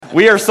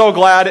We are so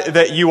glad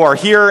that you are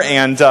here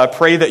and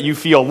pray that you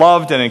feel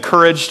loved and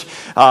encouraged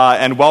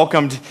and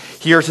welcomed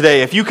here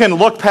today. If you can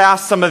look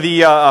past some of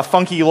the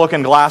funky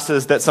looking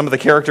glasses that some of the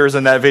characters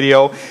in that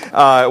video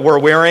were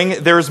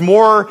wearing, there's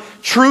more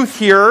truth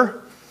here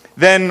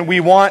than we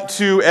want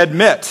to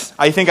admit.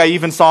 I think I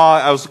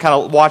was kind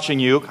of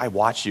watching you. I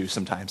watch you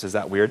sometimes. Is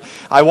that weird?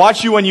 I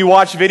watch you when you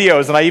watch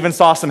videos, and I even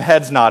saw some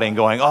heads nodding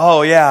going,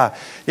 oh yeah,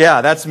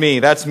 that's me.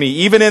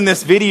 Even in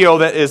this video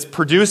that is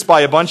produced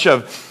by a bunch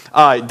of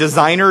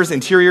designers,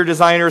 interior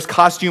designers,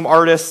 costume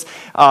artists,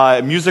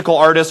 musical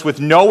artists with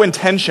no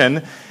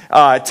intention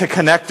to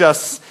connect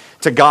us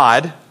to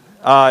God.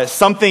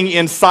 Something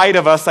inside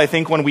of us, I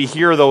think, when we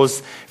hear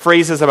those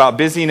phrases about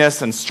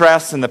busyness and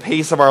stress and the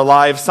pace of our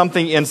lives,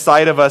 something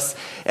inside of us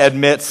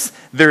admits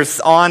there's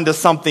on to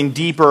something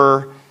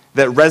deeper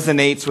that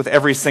resonates with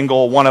every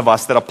single one of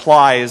us, that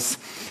applies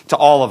to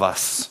all of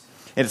us.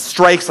 It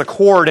strikes a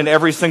chord in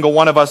every single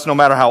one of us, no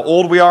matter how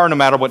old we are, no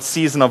matter what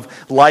season of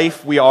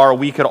life we are.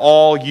 We could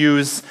all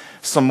use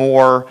some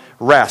more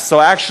rest. So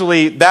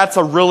actually, that's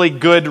a really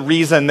good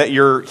reason that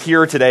you're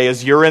here today,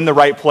 is you're in the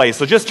right place.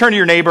 So just turn to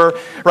your neighbor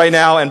right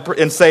now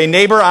and say,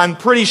 neighbor, I'm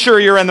pretty sure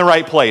you're in the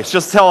right place.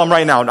 Just tell them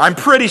right now, I'm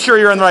pretty sure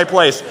you're in the right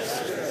place.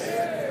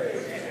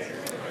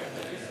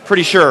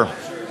 Pretty sure.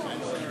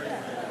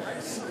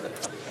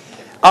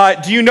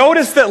 Do you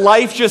notice that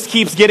life just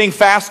keeps getting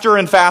faster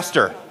and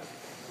faster?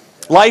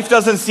 Life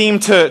doesn't seem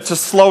to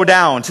slow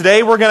down.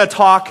 Today we're going to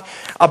talk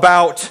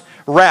about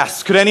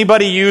rest. Could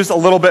anybody use a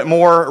little bit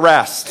more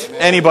rest?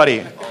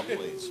 Anybody?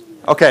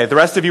 Okay, the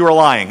rest of you are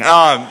lying.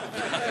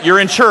 You're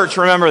in church,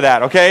 remember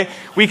that, okay?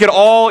 We could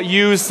all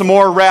use some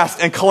more rest.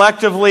 And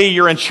collectively,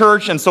 you're in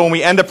church, and so when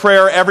we end a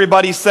prayer,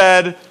 everybody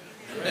said,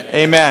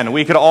 Amen.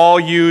 We could all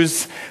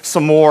use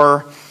some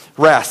more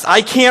rest.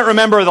 I can't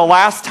remember the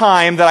last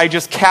time that I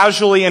just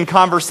casually in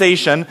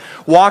conversation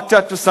walked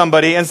up to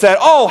somebody and said,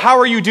 oh, how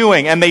are you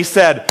doing? And they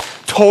said,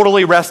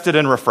 totally rested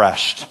and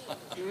refreshed.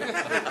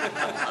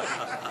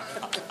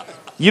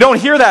 You don't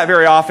hear that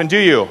very often, do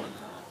you?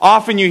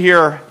 Often you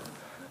hear,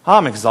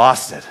 I'm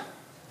exhausted.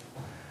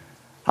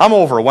 I'm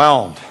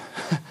overwhelmed.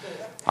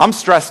 I'm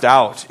stressed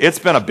out. It's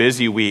been a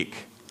busy week.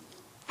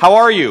 How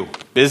are you?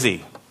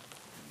 Busy.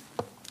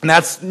 And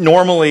that's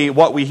normally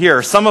what we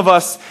hear. Some of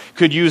us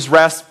could use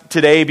rest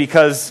today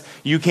because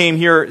you came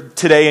here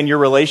today and your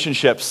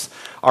relationships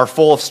are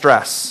full of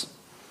stress.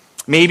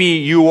 Maybe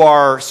you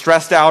are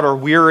stressed out or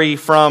weary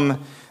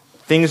from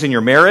things in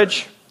your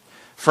marriage,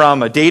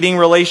 from a dating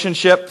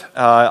relationship,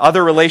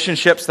 other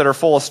relationships that are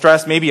full of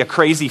stress, maybe a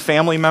crazy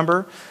family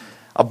member,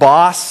 a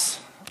boss,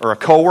 or a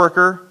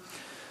coworker.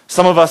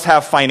 Some of us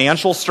have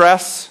financial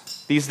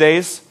stress these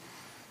days.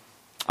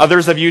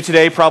 Others of you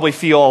today probably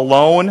feel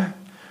alone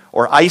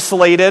or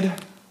isolated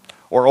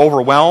or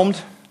overwhelmed.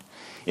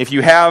 If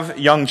you have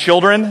young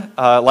children,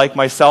 like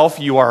myself,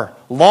 you are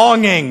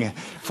longing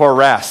for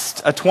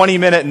rest. A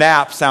 20-minute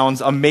nap sounds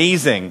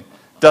amazing,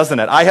 doesn't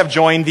it? I have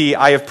joined the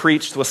I have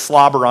preached with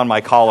slobber on my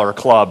collar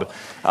club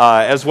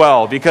as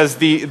well, because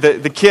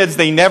the kids,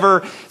 they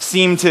never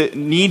seem to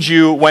need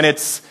you when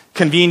it's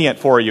convenient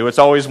for you. It's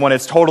always when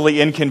it's totally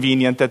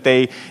inconvenient that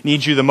they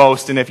need you the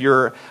most. And if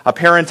you're a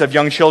parent of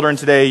young children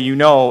today, you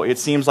know it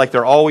seems like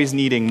they're always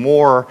needing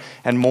more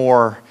and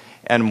more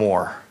and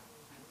more.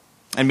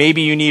 And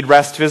maybe you need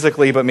rest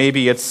physically, but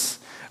maybe it's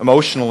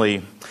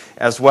emotionally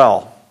as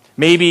well.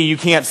 Maybe you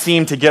can't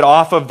seem to get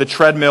off of the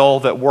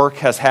treadmill that work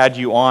has had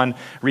you on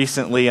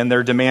recently, and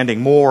they're demanding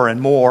more and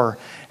more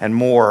and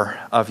more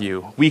of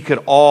you. We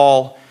could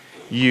all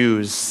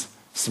use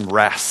some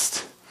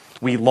rest.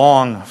 We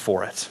long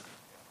for it.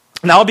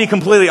 Now, I'll be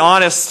completely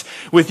honest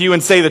with you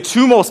and say the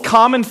two most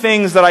common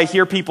things that I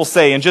hear people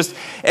say in just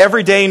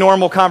everyday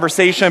normal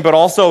conversation, but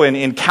also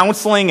in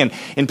counseling and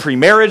in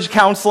pre-marriage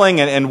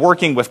counseling and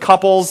working with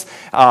couples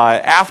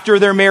after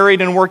they're married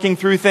and working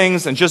through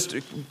things, and just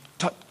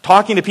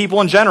talking to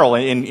people in general,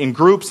 in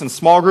groups and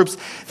small groups,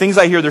 things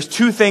I hear. There's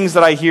two things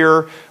that I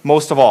hear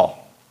most of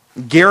all.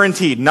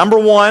 Guaranteed. Number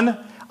one,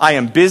 I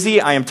am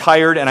busy, I am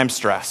tired, and I'm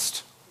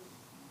stressed.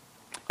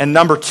 And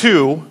number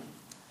two,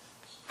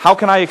 how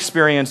can I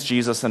experience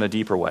Jesus in a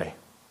deeper way?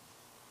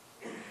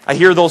 I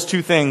hear those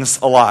two things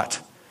a lot.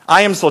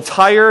 I am so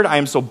tired, I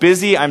am so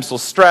busy, I'm so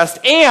stressed,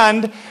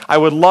 and I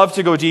would love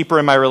to go deeper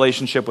in my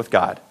relationship with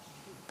God.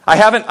 I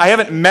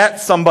haven't met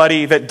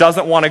somebody that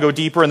doesn't want to go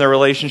deeper in their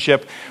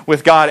relationship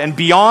with God. And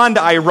beyond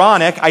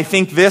ironic, I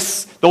think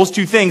those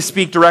two things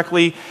speak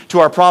directly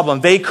to our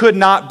problem. They could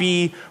not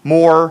be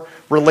more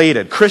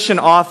related. Christian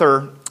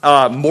author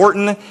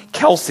Morton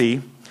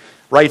Kelsey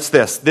writes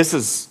this. This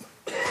is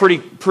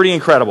pretty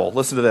incredible.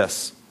 Listen to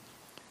this.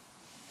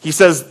 He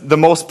says, the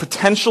most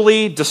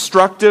potentially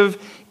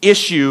destructive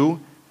issue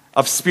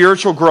of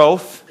spiritual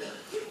growth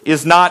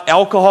is not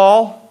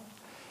alcohol,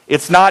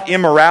 it's not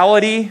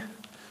immorality,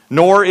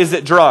 nor is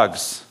it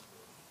drugs.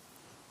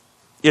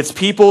 It's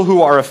people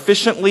who are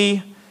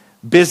efficiently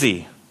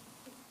busy.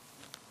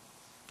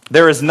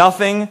 There is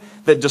nothing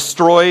that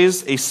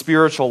destroys a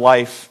spiritual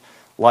life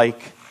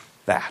like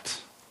that.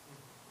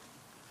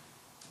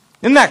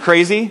 Isn't that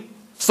crazy?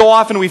 So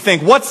often we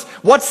think, what's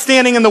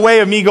standing in the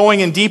way of me going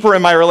in deeper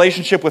in my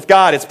relationship with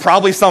God? It's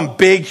probably some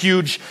big,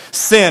 huge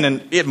sin,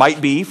 and it might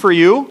be for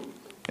you.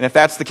 And if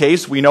that's the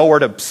case, we know where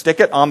to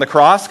stick it on the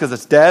cross because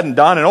it's dead and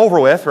done and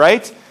over with,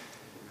 right?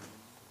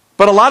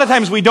 But a lot of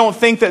times we don't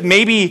think that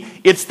maybe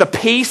it's the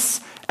pace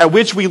at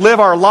which we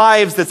live our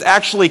lives that's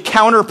actually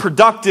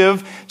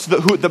counterproductive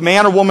to the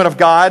man or woman of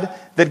God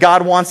that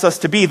God wants us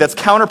to be. That's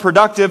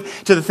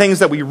counterproductive to the things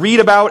that we read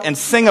about and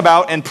sing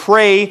about and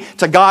pray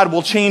to God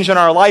will change in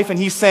our life. And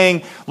he's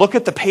saying, look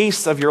at the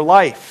pace of your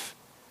life.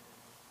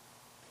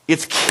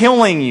 It's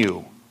killing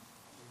you.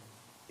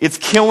 It's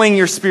killing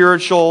your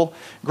spiritual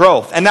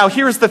growth. And now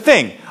here's the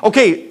thing.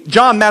 Okay,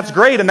 John, that's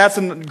great, and that's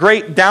a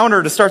great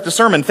downer to start the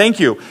sermon. Thank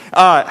you.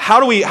 How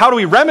do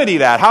we remedy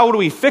that? How do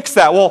we fix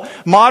that? Well,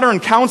 modern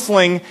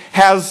counseling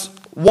has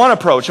one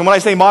approach. And when I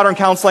say modern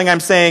counseling,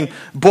 I'm saying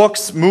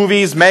books,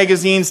 movies,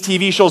 magazines,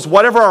 TV shows,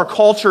 whatever our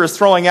culture is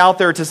throwing out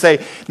there to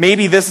say,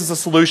 maybe this is a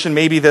solution,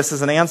 maybe this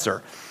is an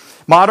answer.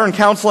 Modern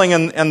counseling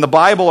and the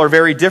Bible are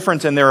very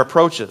different in their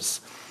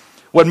approaches.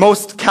 What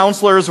most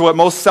counselors or what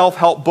most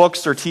self-help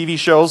books or TV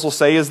shows will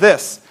say is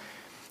this: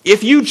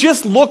 if you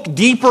just look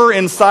deeper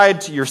inside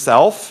to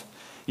yourself,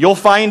 you'll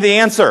find the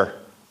answer.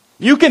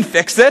 You can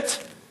fix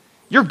it.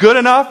 You're good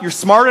enough, you're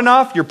smart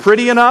enough, you're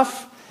pretty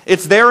enough.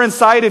 It's there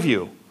inside of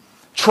you.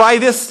 Try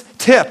this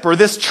tip or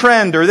this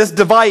trend or this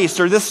device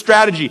or this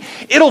strategy.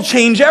 It'll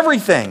change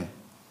everything.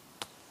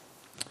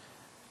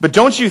 But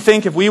don't you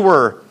think if we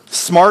were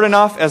smart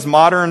enough as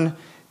modern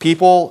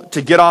people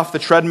to get off the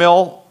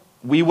treadmill,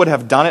 we would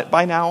have done it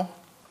by now?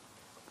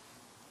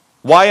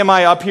 Why am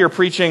I up here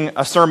preaching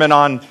a sermon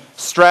on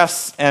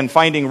stress and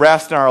finding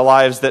rest in our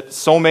lives that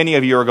so many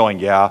of you are going,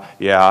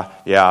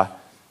 yeah?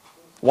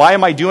 Why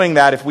am I doing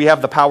that if we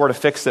have the power to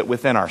fix it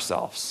within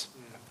ourselves?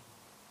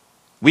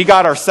 We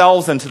got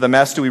ourselves into the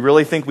mess. Do we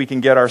really think we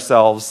can get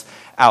ourselves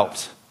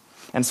out?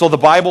 And so the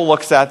Bible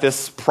looks at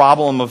this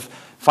problem of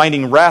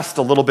finding rest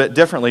a little bit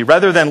differently.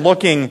 Rather than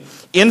looking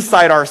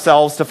inside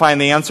ourselves to find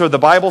the answer, the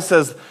Bible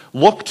says,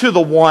 look to the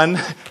one,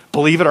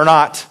 believe it or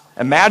not,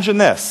 imagine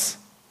this.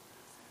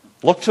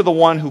 Look to the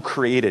one who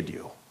created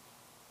you.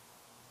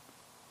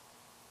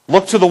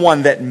 Look to the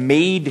one that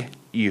made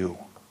you,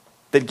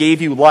 that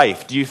gave you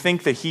life. Do you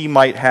think that he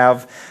might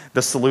have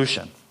the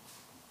solution?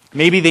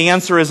 Maybe the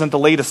answer isn't the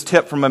latest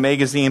tip from a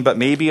magazine, but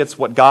maybe it's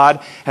what God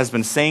has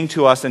been saying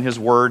to us in his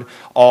word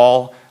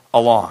all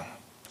along.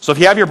 So if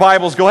you have your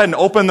Bibles, go ahead and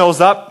open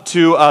those up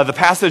to the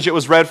passage that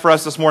was read for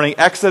us this morning,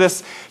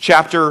 Exodus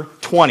chapter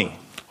 20.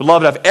 We'd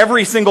love to have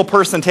every single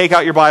person take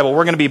out your Bible.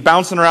 We're going to be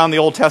bouncing around the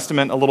Old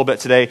Testament a little bit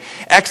today.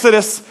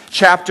 Exodus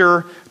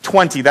chapter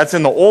 20. That's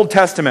in the Old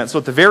Testament. So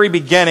at the very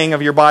beginning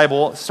of your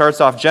Bible, it starts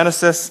off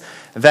Genesis,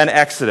 then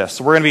Exodus.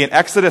 So we're going to be in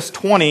Exodus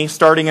 20,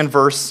 starting in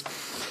verse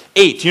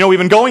 8. You know, we've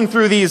been going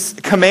through these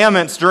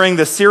commandments during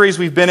the series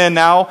we've been in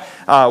now.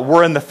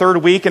 We're in the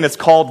third week, and it's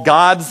called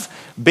God's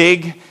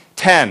Big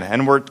 10.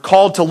 And we're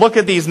called to look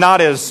at these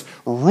not as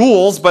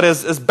rules, but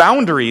as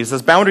boundaries,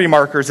 as boundary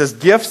markers, as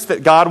gifts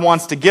that God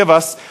wants to give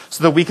us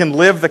so that we can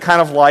live the kind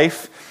of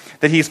life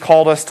that he's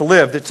called us to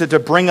live, to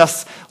bring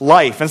us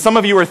life. And some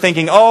of you are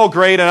thinking, oh,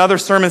 great, another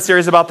sermon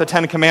series about the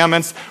 10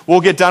 Commandments.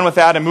 We'll get done with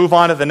that and move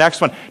on to the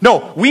next one.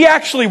 No, we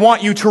actually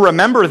want you to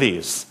remember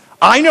these.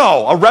 I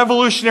know, a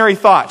revolutionary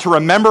thought, to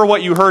remember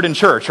what you heard in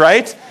church,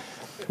 right?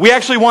 We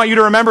actually want you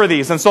to remember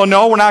these. And so,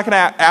 no, we're not going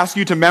to ask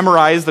you to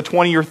memorize the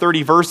 20 or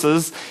 30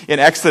 verses in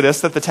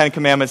Exodus that the 10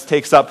 Commandments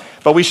takes up,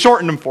 but we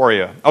shortened them for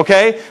you,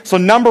 okay? So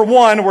number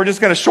one, we're just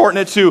going to shorten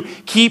it to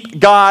keep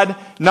God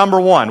number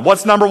one.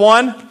 What's number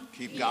one?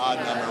 Keep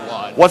God number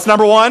one. What's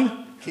number one?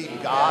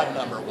 Keep God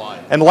number one.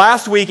 And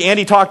last week,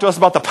 Andy talked to us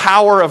about the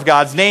power of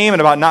God's name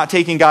and about not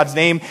taking God's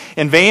name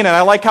in vain. And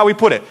I like how we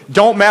put it.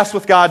 Don't mess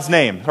with God's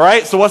name. All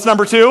right? So what's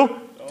number two?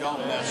 Don't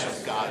mess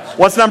with God's name.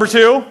 What's number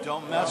two?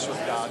 Don't mess with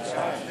God's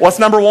name. What's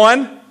number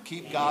one?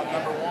 Keep God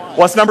number one.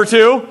 What's number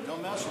two?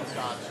 Don't mess with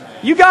God's name.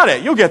 You got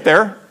it. You'll get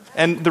there.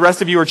 And the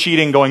rest of you are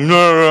cheating, going,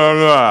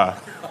 no.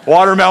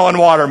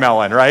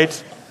 Watermelon,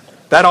 right?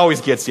 That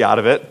always gets you out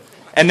of it.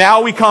 And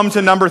now we come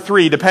to number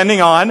three,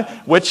 depending on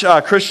which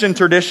Christian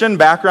tradition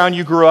background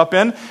you grew up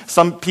in.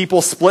 Some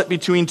people split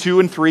between 2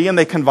 and 3, and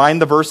they combine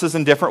the verses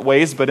in different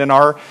ways. But in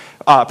our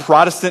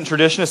Protestant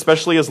tradition,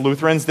 especially as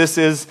Lutherans, this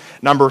is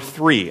number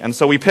 3. And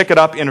so we pick it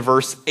up in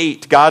verse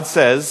 8. God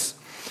says,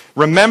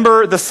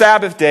 remember the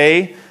Sabbath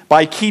day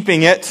by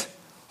keeping it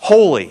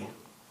holy.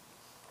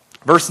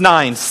 Verse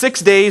 9, 6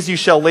 days you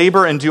shall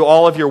labor and do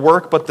all of your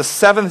work, but the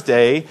seventh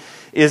day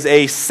is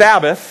a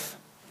Sabbath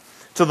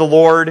to the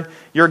Lord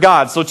your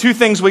God. So 2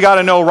 things we got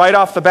to know right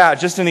off the bat,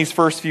 just in these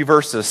first few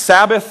verses.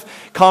 Sabbath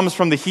comes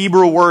from the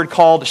Hebrew word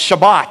called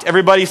Shabbat.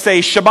 Everybody say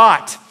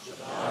Shabbat.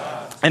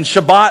 Shabbat. And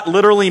Shabbat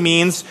literally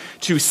means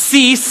to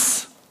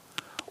cease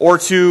or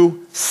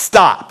to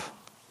stop.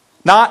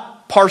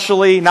 Not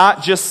partially,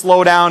 not just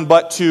slow down,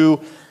 but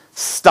to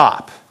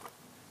stop.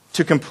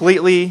 To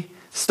completely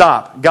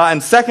stop. God,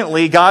 and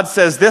secondly, God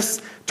says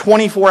this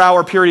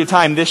 24-hour period of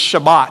time, this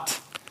Shabbat,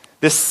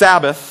 this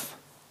Sabbath,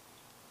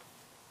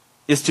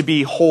 is to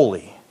be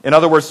holy. In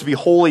other words, to be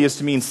holy is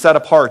to mean set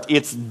apart.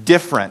 It's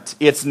different.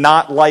 It's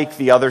not like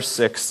the other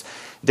 6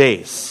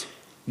 days.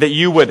 That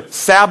you would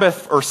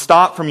Sabbath or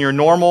stop from your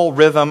normal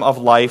rhythm of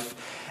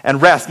life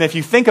and rest. And if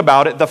you think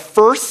about it, the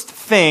first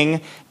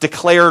thing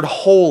declared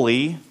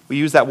holy, we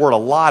use that word a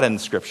lot in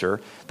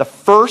Scripture, the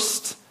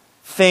first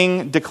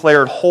thing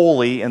declared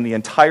holy in the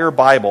entire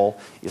Bible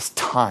is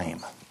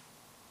time.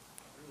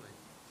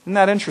 Isn't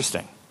that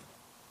interesting?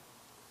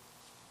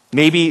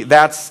 Maybe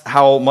that's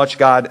how much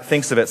God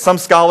thinks of it. Some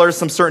scholars,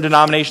 some certain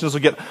denominations will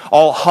get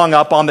all hung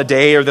up on the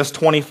day or this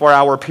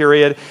 24-hour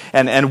period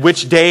and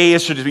which day,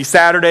 should it be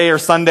Saturday or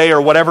Sunday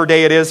or whatever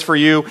day it is for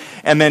you.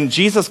 And then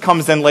Jesus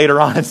comes in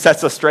later on and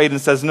sets us straight and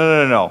says,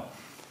 no.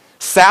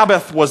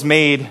 Sabbath was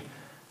made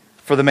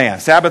for the man.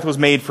 Sabbath was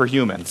made for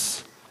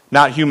humans,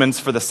 not humans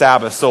for the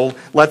Sabbath. So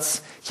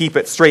let's keep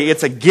it straight.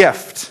 It's a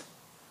gift.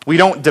 We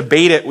don't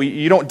debate it.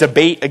 You don't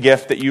debate a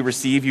gift that you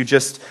receive. You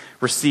just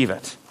receive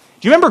it.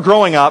 Do you remember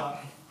growing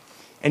up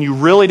and you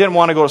really didn't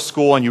want to go to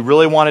school and you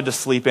really wanted to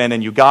sleep in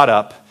and you got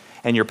up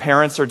and your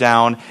parents are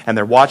down and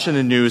they're watching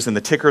the news and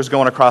the ticker's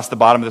going across the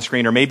bottom of the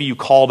screen, or maybe you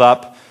called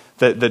up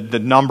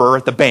the number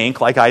at the bank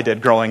like I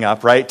did growing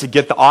up, right, to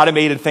get the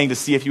automated thing to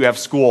see if you have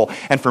school.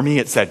 And for me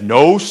it said,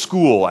 no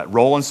school at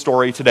Roland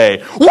Story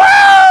today.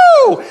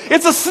 Woo!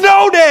 It's a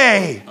snow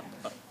day!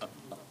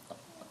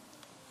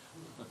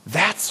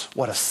 That's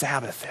what a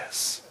Sabbath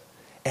is.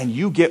 And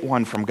you get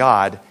one from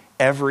God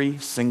every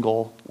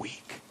single week.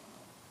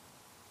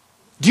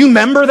 Do you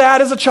remember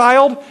that as a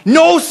child?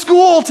 No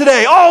school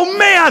today. Oh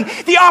man,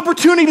 the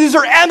opportunities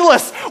are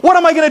endless. What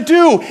am I going to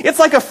do? It's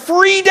like a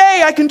free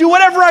day. I can do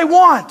whatever I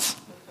want.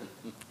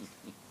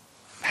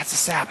 That's a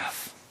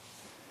Sabbath.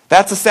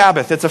 That's a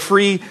Sabbath. It's a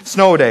free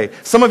snow day.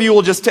 Some of you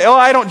will just say,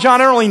 I don't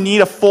really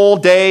need a full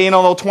day,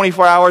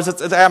 24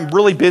 hours. I'm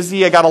really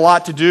busy. I got a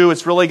lot to do.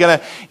 It's really going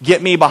to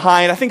get me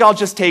behind. I think I'll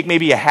just take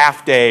maybe a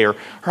half day, or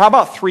how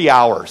about 3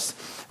 hours?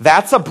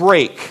 That's a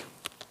break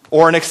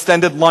or an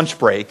extended lunch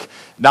break,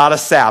 not a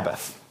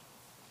Sabbath.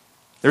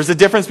 There's a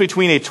difference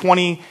between a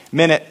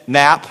 20-minute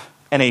nap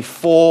and a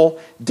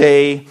full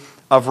day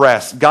of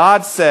rest.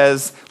 God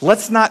says,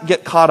 let's not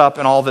get caught up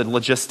in all the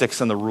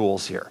logistics and the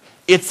rules here.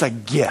 It's a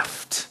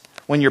gift.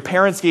 When your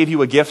parents gave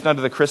you a gift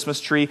under the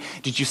Christmas tree,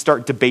 did you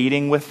start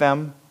debating with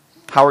them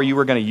how you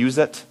were going to use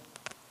it?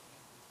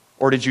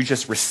 Or did you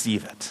just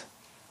receive it?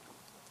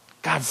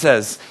 God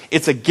says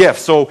it's a gift,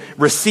 so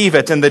receive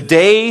it. And the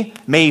day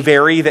may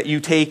vary that you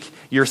take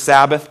your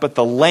Sabbath, but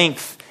the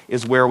length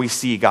is where we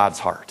see God's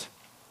heart.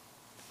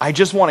 I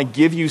just want to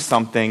give you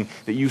something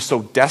that you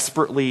so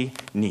desperately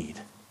need,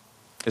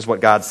 is what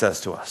God says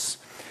to us.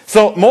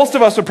 So most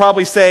of us would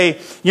probably say,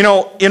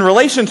 in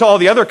relation to all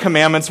the other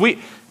commandments,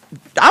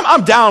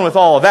 I'm down with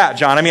all of that,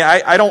 John. I mean,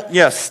 I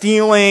don't,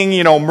 stealing,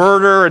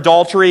 murder,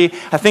 adultery.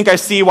 I think I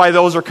see why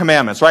those are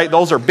commandments, right?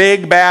 Those are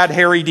big, bad,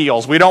 hairy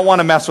deals. We don't want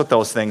to mess with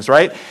those things,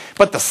 right?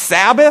 But the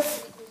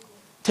Sabbath,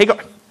 take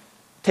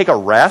a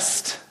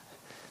rest.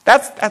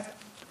 That's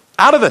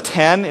out of the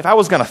 10, if I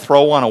was going to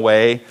throw one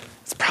away,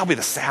 it's probably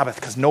the Sabbath,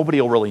 because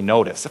nobody will really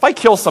notice. If I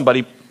kill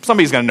somebody,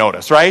 somebody's going to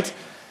notice, right?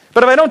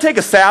 But if I don't take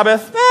a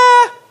Sabbath,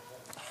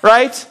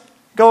 right?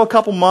 Go a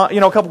couple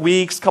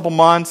weeks, couple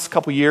months,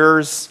 couple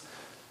years.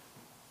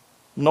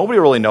 Nobody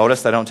really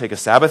noticed I don't take a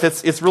Sabbath.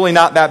 It's really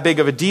not that big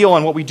of a deal.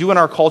 And what we do in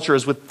our culture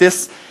is with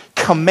this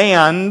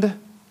command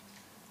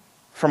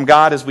from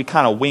God is we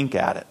kind of wink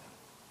at it.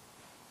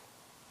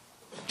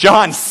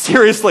 John,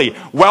 seriously,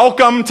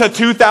 welcome to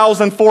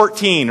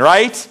 2014,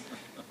 right?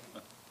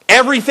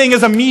 Everything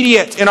is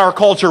immediate in our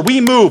culture.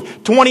 We move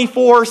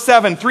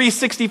 24/7,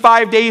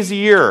 365 days a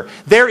year.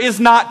 There is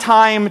not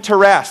time to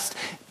rest.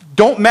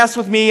 Don't mess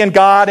with me and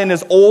God and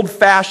his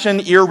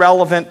old-fashioned,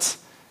 irrelevant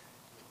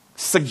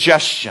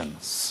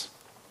suggestions.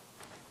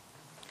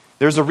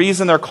 There's a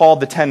reason they're called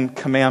the 10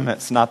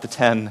 Commandments, not the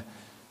 10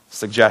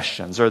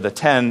 suggestions, or the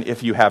 10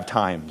 if you have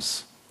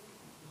times.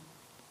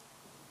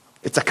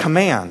 It's a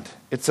command.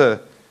 It's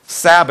a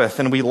Sabbath,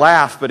 and we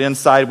laugh, but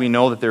inside we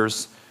know that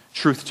there's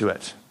truth to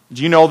it.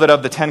 Do you know that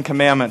of the 10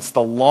 Commandments,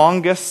 the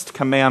longest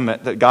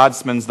commandment that God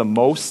spends the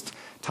most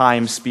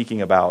time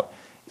speaking about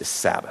is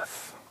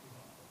Sabbath?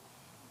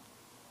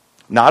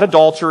 Not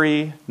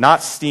adultery,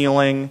 not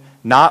stealing,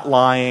 not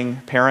lying.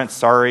 Parents,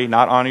 sorry,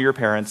 not honor your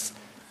parents.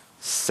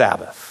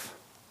 Sabbath.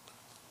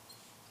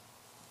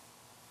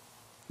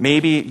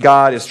 Maybe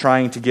God is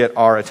trying to get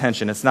our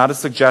attention. It's not a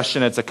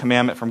suggestion, it's a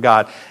commandment from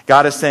God.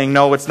 God is saying,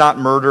 no, it's not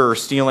murder or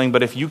stealing,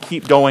 but if you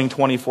keep going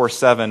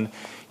 24/7,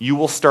 you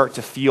will start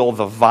to feel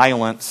the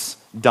violence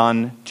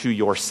done to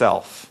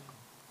yourself.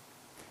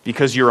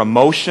 Because your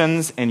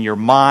emotions and your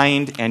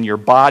mind and your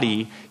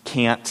body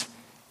can't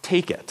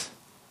take it.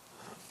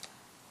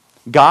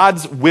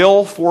 God's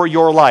will for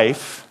your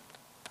life,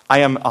 I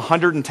am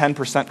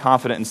 110%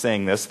 confident in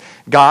saying this,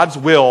 God's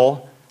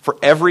will for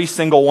every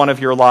single one of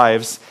your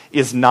lives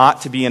is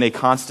not to be in a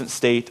constant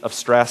state of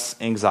stress,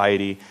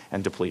 anxiety,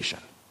 and depletion.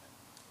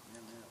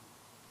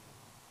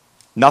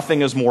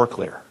 Nothing is more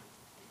clear.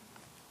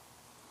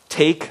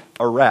 Take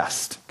a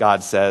rest,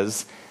 God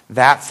says.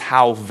 That's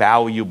how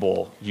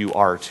valuable you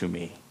are to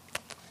me.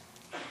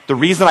 The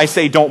reason I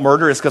say don't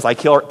murder is because I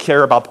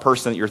care about the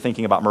person that you're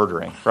thinking about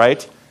murdering,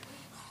 right?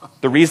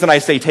 The reason I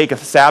say take a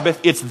Sabbath,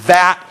 it's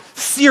that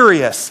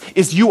serious,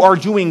 is you are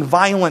doing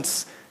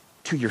violence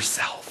to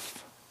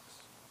yourself.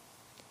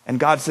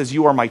 And God says,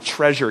 you are my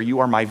treasure, you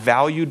are my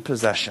valued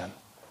possession.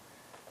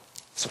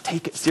 So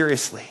take it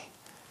seriously.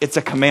 It's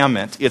a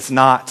commandment. It's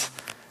not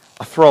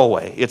a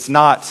throwaway. It's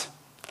not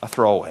a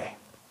throwaway.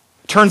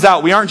 Turns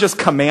out we aren't just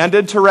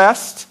commanded to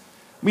rest.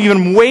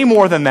 Even way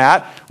more than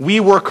that, we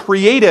were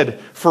created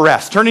for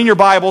rest. Turn in your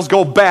Bibles,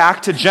 go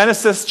back to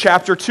Genesis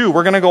chapter 2.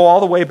 We're going to go all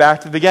the way back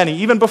to the beginning,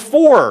 even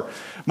before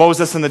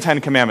Moses and the Ten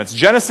Commandments.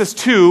 Genesis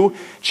 2,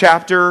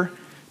 chapter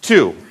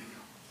 2.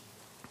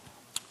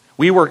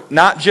 We were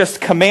not just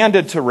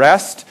commanded to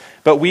rest,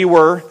 but we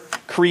were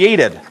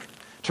created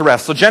to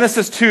rest. So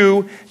Genesis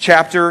 2,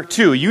 chapter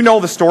 2. You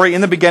know the story.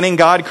 In the beginning,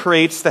 God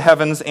creates the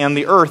heavens and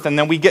the earth. And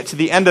then we get to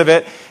the end of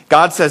it.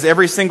 God says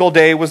every single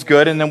day was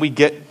good. And then we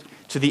get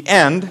to the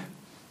end.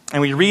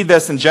 And we read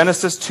this in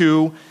Genesis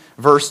 2,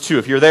 verse 2.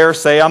 If you're there,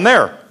 say, I'm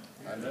there.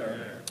 I'm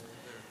there.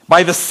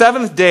 By the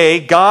seventh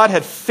day, God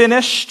had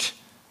finished,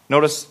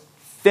 notice,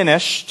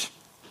 finished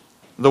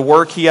the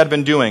work he had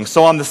been doing.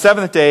 So on the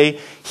seventh day,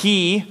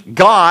 he,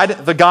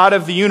 God, the God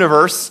of the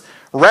universe,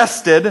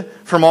 rested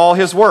from all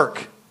his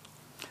work.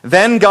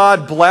 Then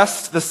God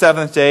blessed the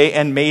seventh day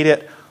and made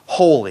it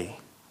holy,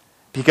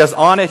 because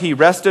on it he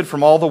rested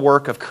from all the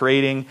work of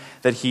creating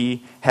that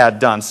he had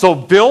done. So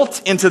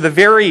built into the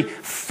very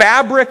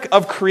fabric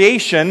of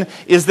creation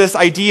is this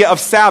idea of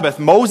Sabbath.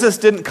 Moses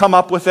didn't come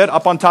up with it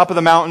up on top of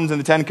the mountains in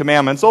the Ten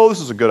Commandments. Oh, this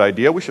is a good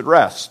idea. We should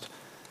rest.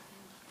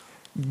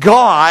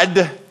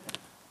 God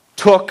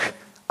took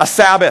a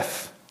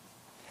Sabbath.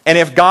 And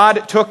if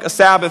God took a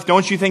Sabbath,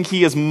 don't you think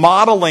he is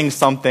modeling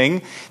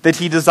something that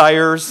he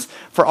desires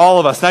for all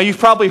of us? Now, you've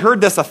probably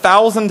heard this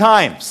 1,000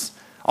 times.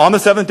 On the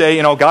seventh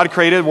day, God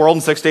created the world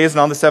in 6 days,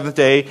 and on the seventh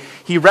day,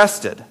 he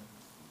rested.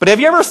 But have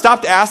you ever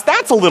stopped to ask,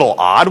 that's a little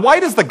odd. Why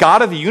does the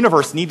God of the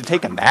universe need to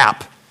take a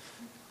nap?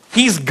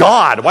 He's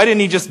God. Why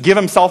didn't he just give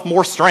himself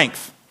more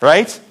strength,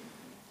 right?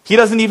 He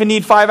doesn't even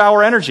need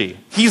 5-hour energy.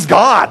 He's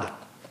God.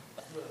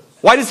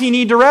 Why does he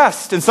need to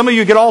rest? And some of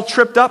you get all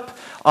tripped up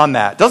on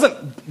that.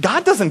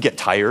 God doesn't get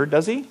tired,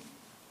 does he?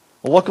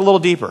 Well, look a little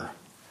deeper.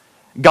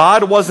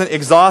 God wasn't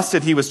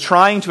exhausted. He was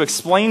trying to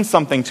explain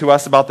something to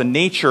us about the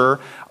nature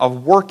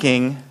of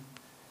working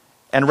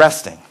and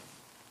resting.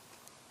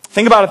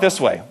 Think about it this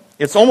way.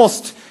 It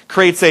almost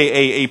creates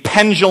a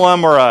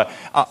pendulum or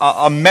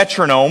a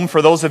metronome.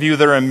 For those of you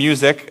that are in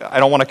music, I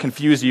don't want to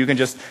confuse you. You can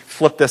just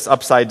flip this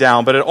upside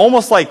down. But it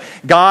almost like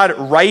God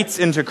writes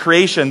into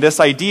creation this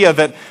idea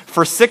that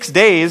for 6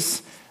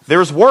 days,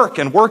 there's work,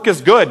 and work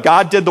is good.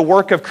 God did the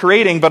work of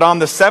creating, but on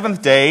the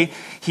seventh day,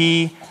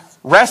 he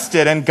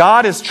rested. And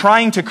God is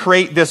trying to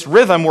create this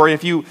rhythm where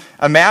if you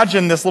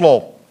imagine this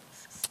little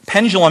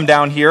pendulum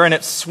down here, and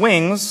it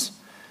swings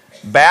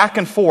back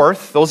and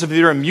forth. Those of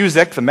you that are in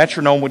music, the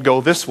metronome would go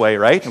this way,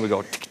 right? And we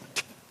go tick,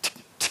 tick,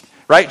 tick, tick,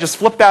 right? Just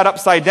flip that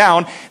upside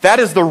down.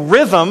 That is the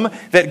rhythm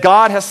that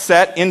God has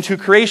set into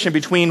creation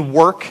between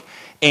work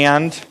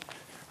and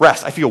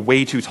rest. I feel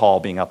way too tall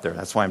being up there.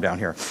 That's why I'm down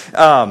here.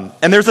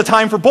 And there's a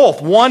time for both.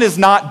 One is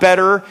not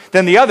better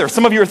than the other.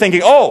 Some of you are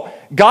thinking, oh,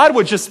 God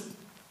would just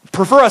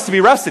prefer us to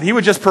be rested. He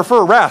would just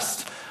prefer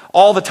rest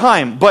all the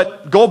time.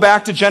 But go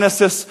back to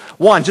Genesis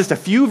 1, just a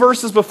few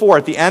verses before,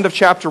 at the end of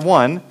chapter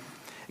 1,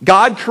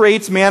 God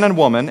creates man and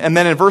woman, and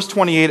then in verse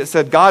 28 it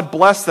said, God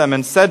blessed them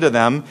and said to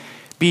them,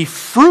 be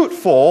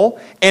fruitful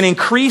and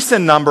increase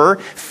in number,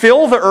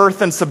 fill the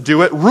earth and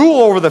subdue it, rule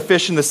over the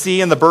fish in the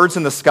sea and the birds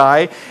in the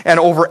sky, and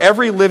over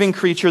every living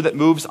creature that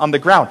moves on the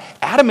ground.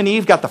 Adam and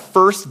Eve got the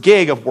first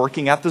gig of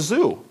working at the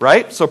zoo,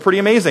 right? So pretty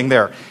amazing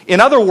there.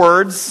 In other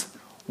words,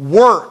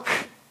 work.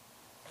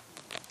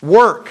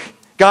 Work.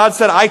 God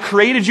said, I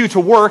created you to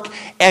work,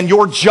 and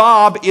your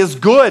job is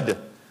good.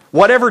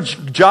 Whatever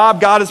job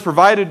God has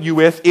provided you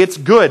with, it's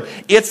good.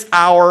 It's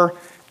our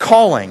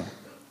calling.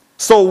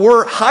 So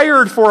we're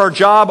hired for our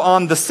job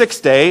on the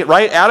sixth day,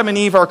 right? Adam and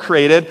Eve are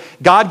created.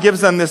 God gives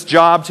them this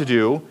job to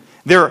do.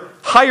 They're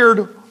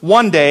hired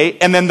one day,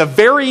 and then the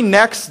very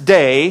next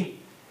day,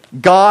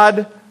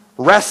 God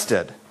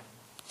rested.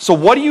 So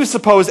what do you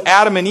suppose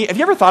Adam and Eve, have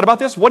you ever thought about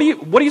this? What do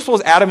you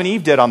suppose Adam and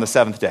Eve did on the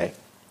seventh day?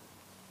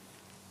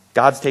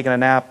 God's taking a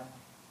nap.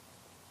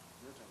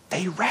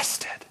 They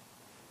rested.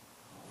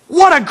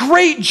 What a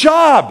great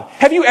job!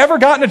 Have you ever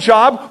gotten a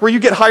job where you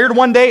get hired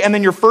one day and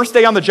then your first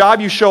day on the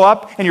job you show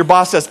up and your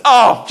boss says,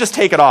 oh, just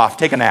take it off,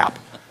 take a nap.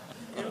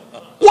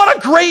 What a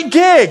great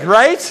gig,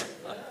 right?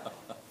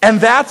 And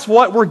that's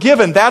what we're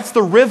given. That's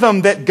the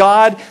rhythm that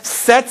God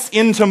sets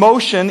into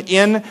motion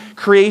in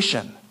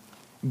creation.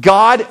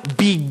 God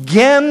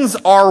begins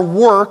our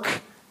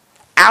work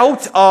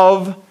out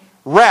of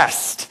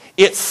rest.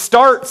 It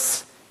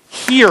starts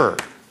here.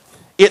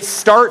 It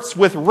starts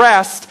with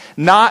rest,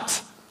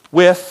 not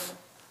with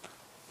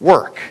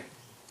work.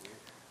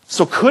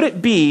 So could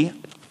it be,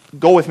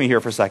 go with me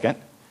here for a second,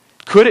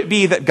 could it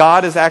be that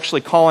God is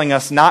actually calling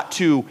us not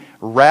to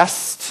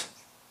rest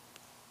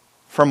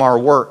from our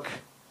work,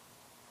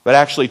 but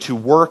actually to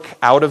work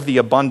out of the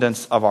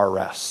abundance of our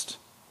rest.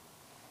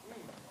 Do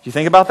you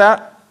think about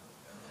that?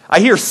 I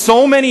hear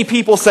so many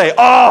people say,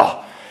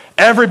 oh,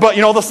 everybody,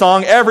 you know the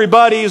song,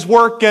 everybody's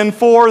working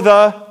for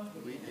the...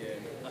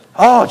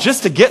 Oh,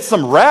 just to get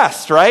some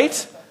rest,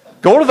 right?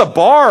 Go to the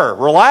bar,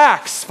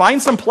 relax,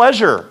 find some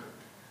pleasure.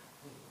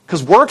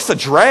 Because work's a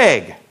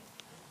drag.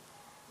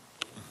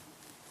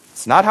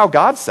 It's not how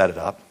God set it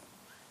up.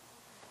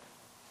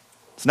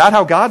 It's not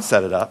how God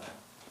set it up.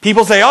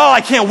 People say, oh,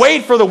 I can't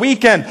wait for the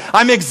weekend.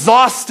 I'm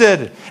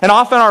exhausted. And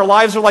often our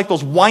lives are like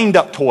those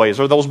wind-up toys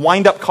or those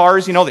wind-up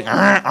cars, you know,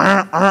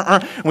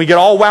 and we get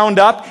all wound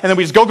up and then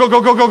we just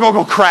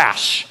go,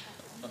 crash.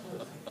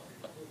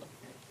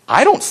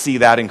 I don't see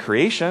that in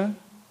creation.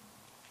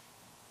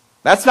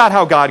 That's not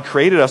how God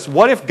created us.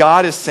 What if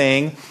God is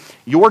saying,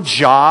 your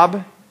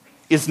job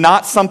is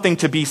not something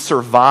to be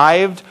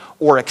survived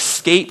or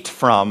escaped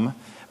from,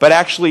 but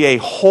actually a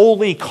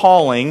holy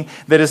calling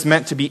that is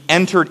meant to be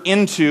entered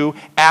into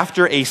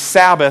after a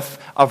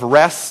Sabbath of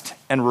rest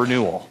and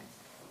renewal.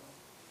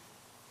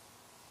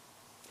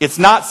 It's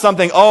not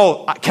something,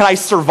 oh, can I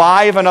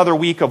survive another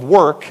week of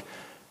work?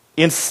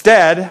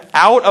 Instead,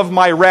 out of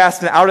my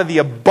rest and out of the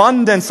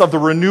abundance of the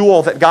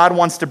renewal that God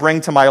wants to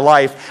bring to my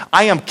life,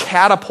 I am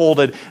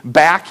catapulted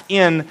back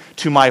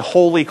into my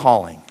holy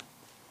calling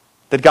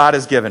that God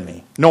has given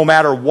me, no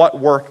matter what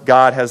work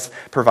God has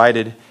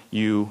provided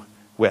you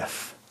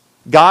with.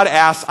 God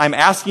asks, I'm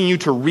asking you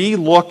to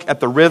re-look at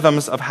the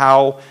rhythms of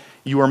how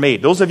you are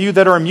made. Those of you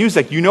that are in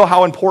music, you know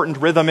how important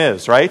rhythm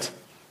is, right?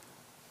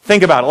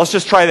 Think about it. Let's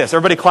just try this.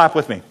 Everybody clap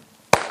with me.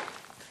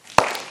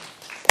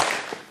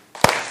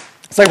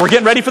 It's like we're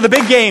getting ready for the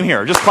big game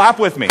here. Just clap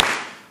with me.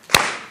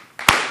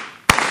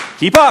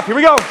 Keep up. Here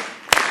we go.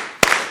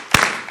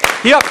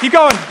 Keep up. Keep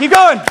going. Keep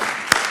going.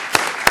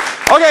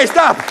 Okay,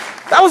 stop.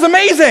 That was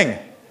amazing.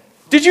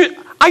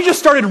 I just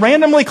started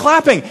randomly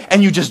clapping,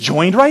 and you just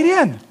joined right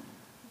in.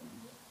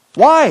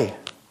 Why?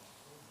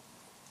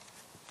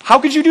 How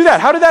could you do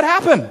that? How did that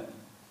happen?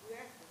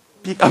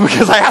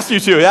 Because I asked you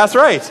to. That's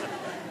right.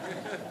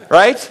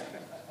 Right?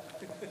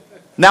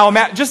 Now,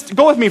 just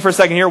go with me for a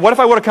second here. What if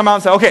I would have come out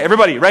and said, okay,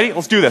 everybody, ready?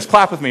 Let's do this.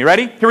 Clap with me.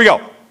 Ready? Here we go.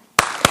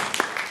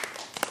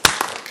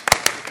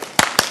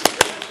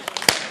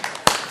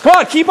 Come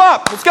on, keep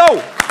up. Let's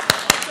go.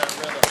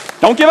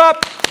 Don't give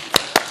up.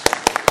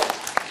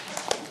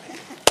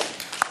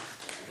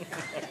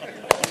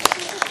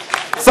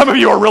 Some of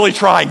you are really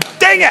trying.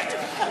 Dang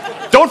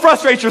it! Don't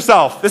frustrate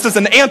yourself. This is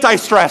an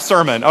anti-stress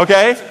sermon,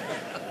 okay?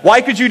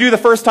 Why could you do the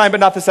first time but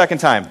not the second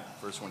time?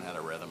 First one had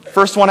a rhythm.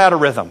 First one had a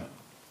rhythm.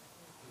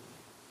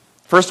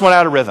 First one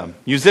had a rhythm.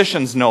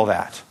 Musicians know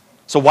that.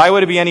 So why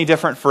would it be any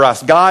different for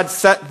us? God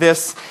set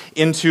this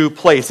into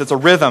place. It's a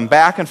rhythm,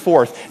 back and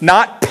forth.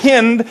 Not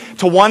pinned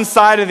to one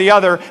side or the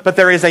other, but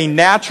there is a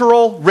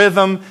natural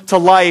rhythm to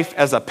life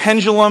as a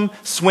pendulum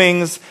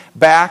swings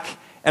back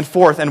and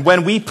forth. And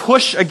when we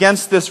push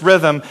against this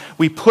rhythm,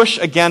 we push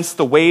against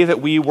the way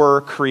that we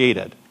were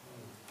created.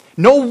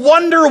 No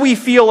wonder we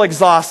feel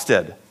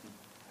exhausted.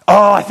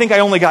 Oh, I think I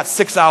only got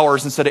 6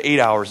 hours instead of 8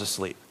 hours of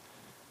sleep.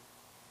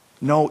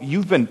 No,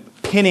 you've been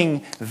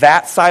pinning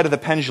that side of the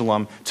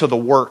pendulum to the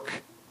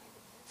work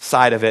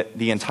side of it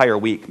the entire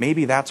week.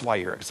 Maybe that's why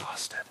you're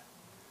exhausted.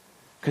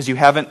 Because you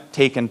haven't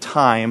taken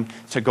time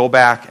to go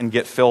back and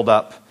get filled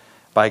up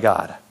by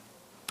God.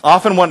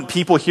 Often when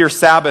people hear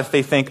Sabbath,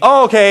 they think,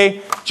 oh,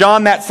 okay,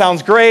 John, that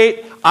sounds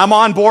great. I'm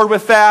on board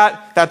with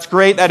that. That's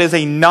great. That is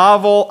a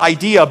novel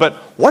idea. But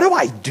what do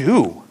I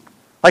do?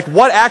 Like,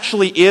 what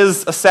actually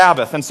is a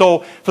Sabbath? And so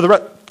for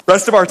the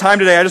rest of our time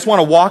today, I just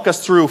want to walk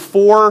us through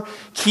 4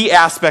 key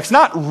aspects.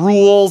 Not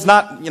rules,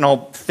 not,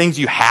 things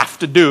you have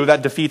to do.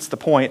 That defeats the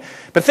point.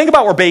 But think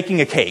about we're baking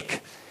a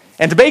cake.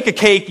 And to bake a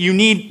cake,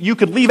 you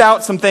could leave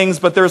out some things,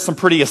 but there's some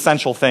pretty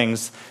essential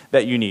things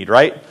that you need,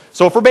 right?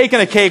 So if we're baking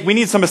a cake, we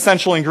need some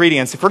essential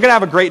ingredients. If we're going to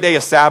have a great day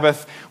of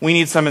Sabbath, we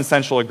need some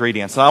essential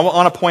ingredients. And I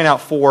want to point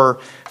out 4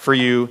 for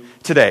you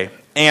today.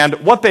 And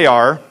what they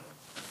are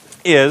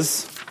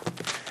is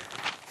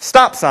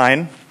stop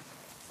sign.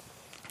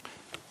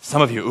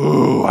 Some of you,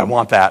 ooh, I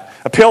want that.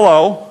 A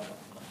pillow,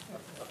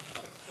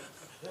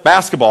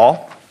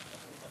 basketball,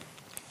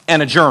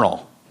 and a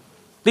journal.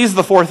 These are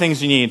the 4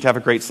 things you need to have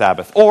a great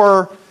Sabbath,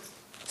 or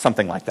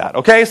something like that.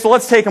 Okay, so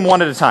let's take them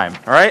one at a time,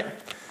 all right?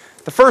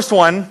 The first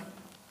one,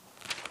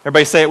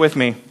 everybody say it with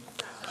me.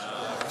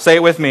 Stop. Say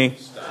it with me.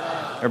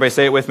 Stop. Everybody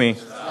say it with me.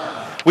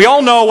 Stop. We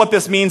all know what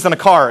this means in a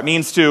car. It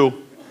means to,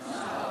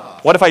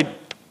 what if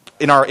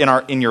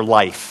in your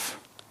life?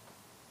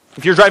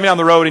 If you're driving down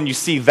the road and you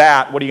see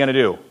that, what are you going to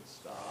do?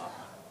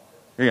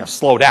 You're going to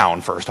slow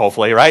down first,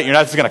 hopefully, right? You're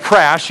not just going to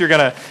crash. You're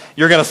going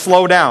to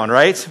slow down,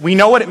 right? We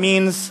know what it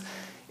means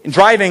in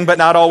driving, but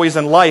not always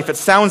in life. It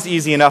sounds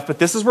easy enough, but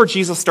this is where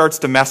Jesus starts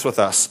to mess with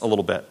us a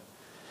little bit.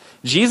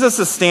 Jesus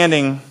is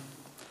standing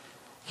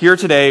here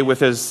today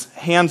with his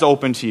hands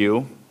open to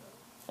you,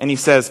 and he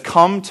says,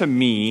 come to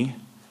me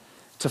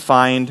to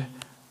find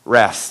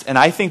rest. And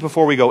I think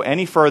before we go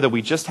any further,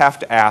 we just have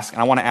to ask,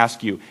 and I want to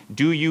ask you,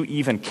 do you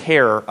even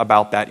care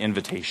about that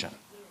invitation?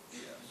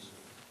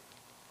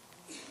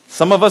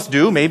 Some of us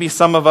do, maybe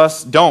some of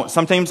us don't.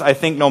 Sometimes I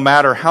think no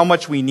matter how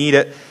much we need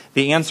it,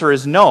 the answer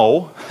is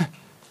no,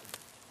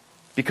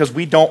 because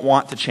we don't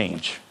want to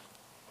change.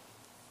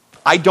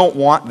 I don't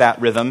want that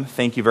rhythm,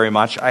 thank you very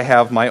much. I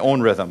have my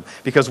own rhythm.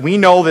 Because we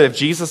know that if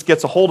Jesus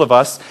gets a hold of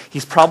us,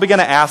 he's probably going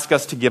to ask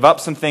us to give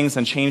up some things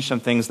and change some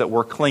things that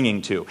we're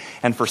clinging to.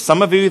 And for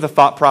some of you, the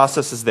thought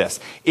process is this: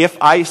 if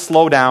I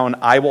slow down,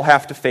 I will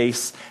have to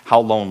face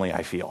how lonely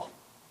I feel.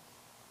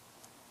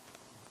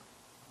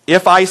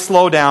 If I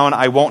slow down,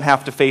 I won't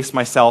have to face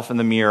myself in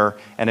the mirror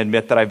and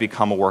admit that I've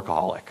become a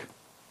workaholic.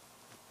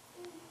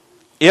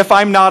 If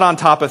I'm not on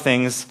top of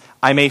things,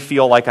 I may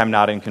feel like I'm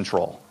not in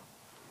control.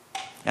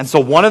 And so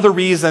one of the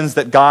reasons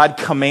that God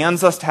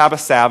commands us to have a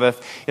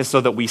Sabbath is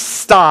so that we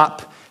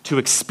stop to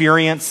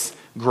experience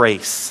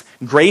grace.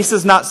 Grace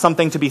is not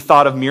something to be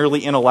thought of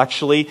merely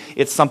intellectually.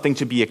 It's something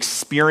to be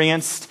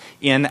experienced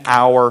in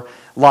our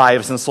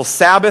lives. And so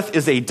Sabbath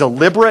is a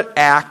deliberate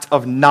act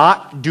of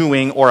not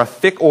doing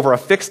over a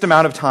fixed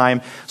amount of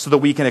time so that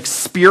we can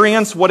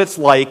experience what it's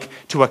like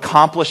to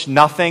accomplish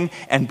nothing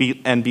and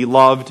be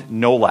loved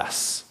no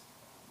less.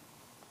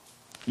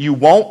 You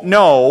won't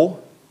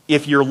know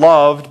if you're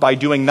loved by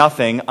doing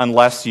nothing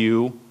unless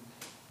you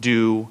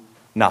do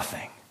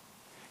nothing.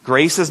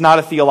 Grace is not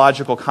a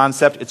theological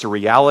concept. It's a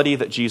reality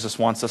that Jesus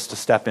wants us to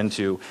step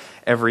into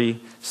every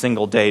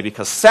single day,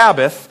 because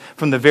Sabbath,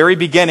 from the very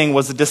beginning,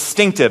 was a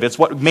distinctive. It's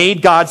what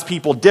made God's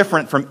people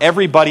different from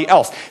everybody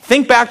else.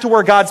 Think back to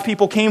where God's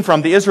people came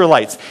from, the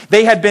Israelites.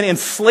 They had been in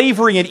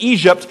slavery in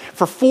Egypt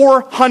for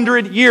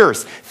 400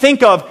 years.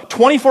 Think of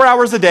 24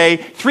 hours a day,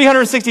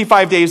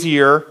 365 days a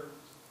year,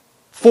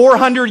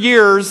 400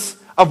 years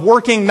of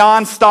working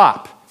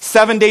nonstop,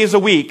 7 days a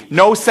week,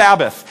 no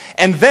Sabbath.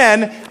 And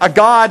then a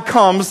God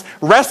comes,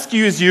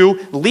 rescues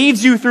you,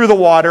 leads you through the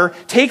water,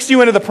 takes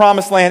you into the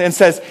promised land and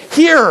says,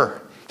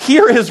 here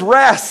is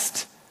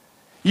rest.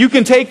 You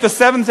can take the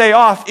seventh day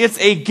off. It's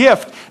a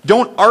gift.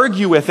 Don't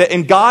argue with it.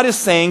 And God is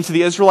saying to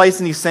the Israelites,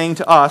 and he's saying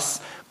to us,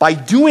 by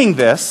doing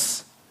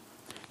this,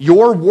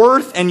 your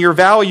worth and your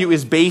value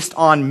is based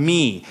on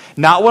me,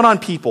 not what on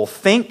people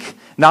think,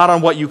 not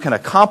on what you can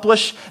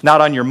accomplish, not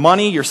on your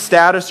money, your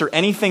status, or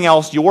anything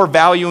else. Your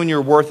value and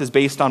your worth is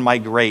based on my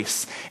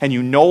grace. And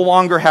you no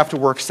longer have to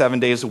work 7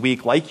 days a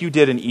week like you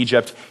did in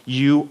Egypt.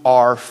 You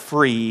are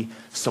free,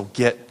 so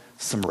get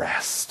some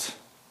rest.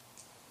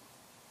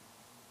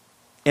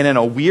 And in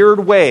a weird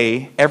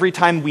way, every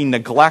time we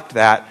neglect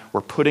that, we're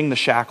putting the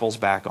shackles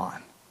back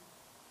on.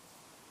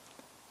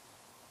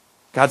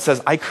 God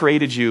says, I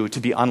created you to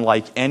be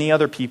unlike any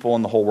other people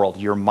in the whole world.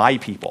 You're my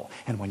people.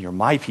 And when you're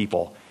my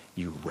people,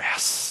 you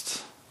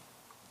rest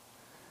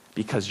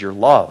because you're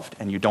loved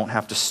and you don't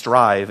have to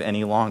strive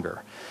any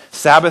longer.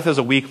 Sabbath is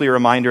a weekly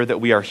reminder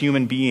that we are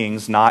human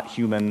beings, not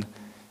human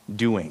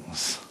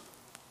doings.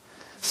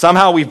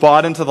 Somehow we've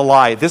bought into the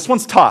lie. This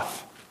one's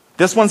tough.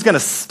 This one's going to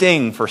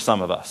sting for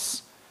some of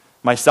us,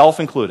 myself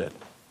included.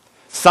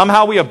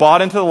 Somehow we have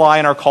bought into the lie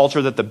in our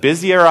culture that the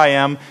busier I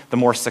am, the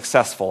more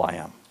successful I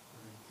am,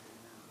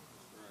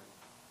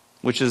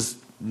 which is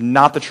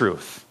not the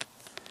truth.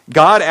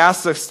 God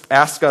asks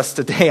us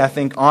today, I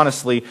think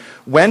honestly,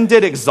 when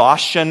did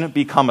exhaustion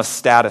become a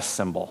status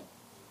symbol?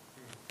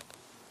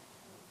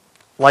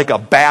 Like a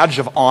badge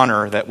of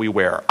honor that we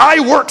wear.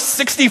 I work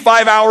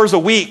 65 hours a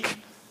week.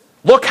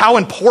 Look how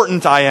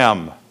important I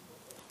am.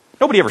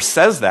 Nobody ever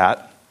says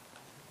that,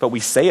 but we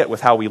say it with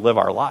how we live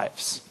our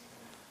lives.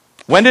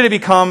 When did it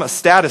become a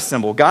status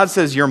symbol? God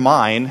says, you're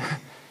mine.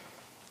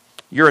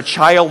 You're a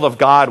child of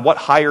God. What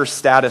higher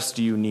status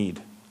do you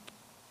need?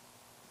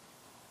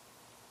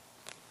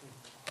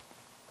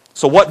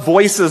 So what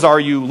voices are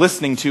you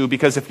listening to?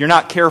 Because if you're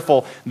not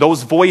careful,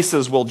 those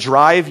voices will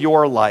drive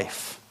your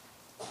life.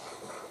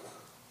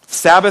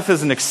 Sabbath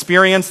is an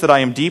experience that I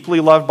am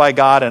deeply loved by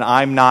God and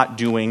I'm not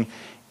doing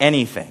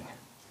anything.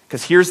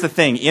 Because here's the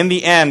thing. In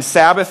the end,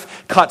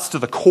 Sabbath cuts to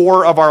the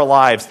core of our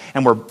lives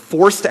and we're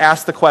forced to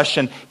ask the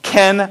question,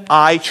 can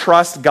I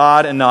trust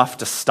God enough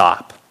to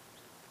stop?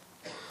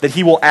 That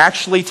he will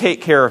actually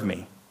take care of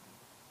me?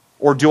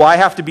 Or do I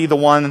have to be the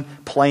one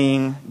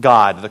playing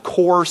God? The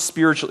core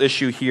spiritual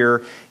issue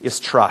here is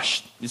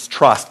trust.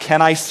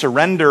 Can I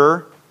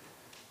surrender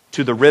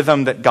to the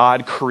rhythm that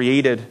God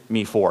created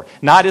me for?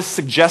 Not as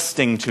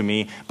suggesting to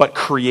me, but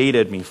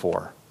created me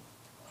for.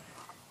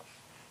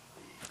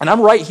 And I'm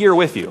right here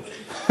with you.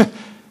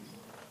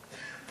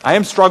 I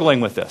am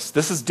struggling with this.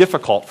 This is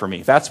difficult for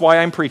me. That's why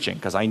I'm preaching,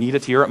 because I need to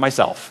hear it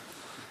myself.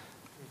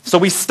 So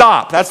we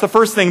stop. That's the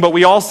first thing, but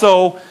we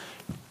also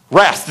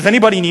rest. Does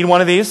anybody need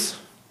one of these?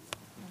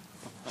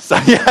 So,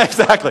 yeah,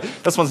 exactly.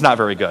 This one's not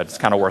very good. It's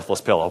kind of a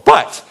worthless pillow.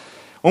 But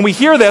when we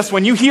hear this,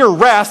 when you hear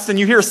rest and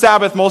you hear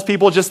Sabbath, most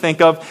people just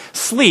think of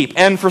sleep.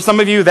 And for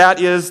some of you,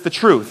 that is the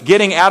truth.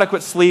 Getting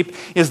adequate sleep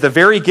is the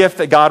very gift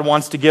that God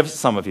wants to give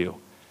some of you.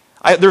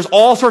 There's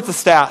all sorts of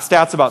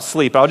stats about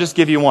sleep. I'll just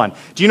give you one.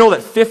 Do you know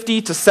that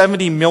 50 to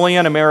 70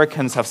 million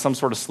Americans have some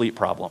sort of sleep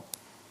problem?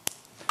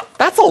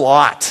 That's a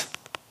lot.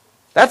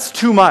 That's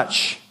too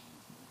much.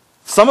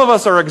 Some of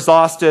us are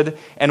exhausted,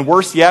 and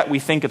worse yet, we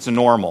think it's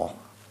normal.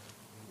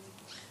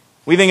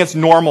 We think it's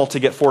normal to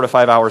get 4 to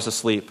 5 hours of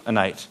sleep a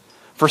night.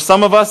 For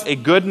some of us, a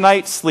good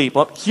night's sleep,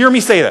 hear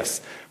me say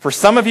this. For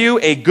some of you,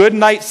 a good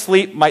night's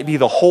sleep might be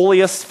the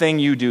holiest thing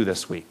you do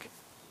this week.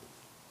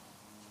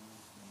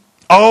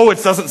 Oh,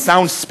 it doesn't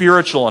sound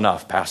spiritual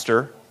enough,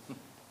 Pastor.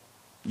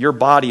 Your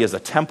body is a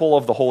temple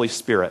of the Holy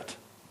Spirit.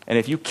 And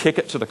if you kick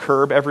it to the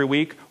curb every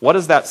week, what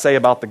does that say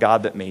about the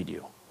God that made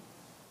you?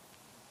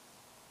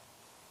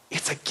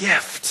 It's a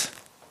gift.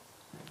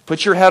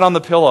 Put your head on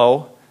the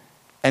pillow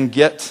and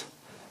get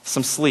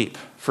some sleep.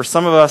 For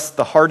some of us,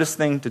 the hardest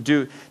thing to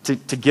do, to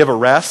give a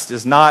rest,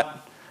 is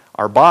not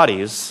our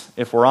bodies,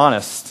 if we're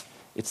honest.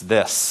 It's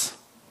this,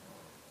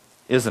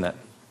 isn't it?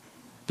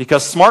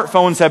 Because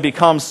smartphones have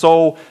become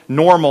so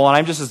normal, and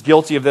I'm just as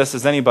guilty of this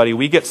as anybody.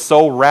 We get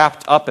so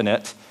wrapped up in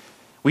it,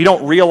 we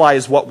don't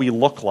realize what we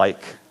look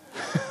like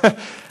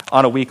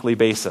on a weekly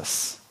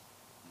basis.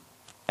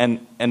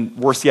 And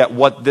worse yet,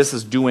 what this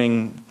is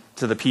doing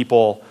to the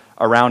people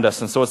around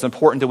us. And so it's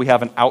important that we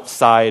have an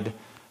outside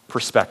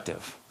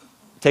perspective.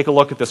 Take a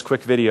look at this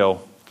quick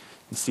video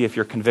and see if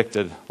you're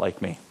convicted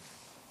like me.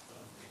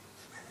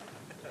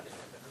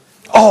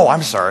 Oh,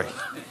 I'm sorry.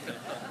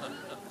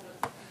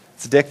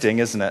 It's addicting,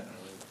 isn't it?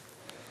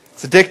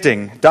 It's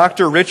addicting.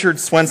 Dr. Richard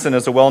Swenson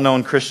is a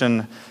well-known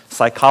Christian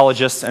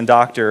psychologist and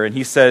doctor, and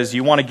he says,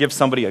 you want to give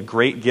somebody a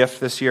great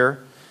gift this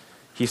year?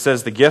 He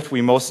says, the gift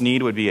we most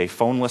need would be a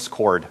phoneless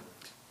cord.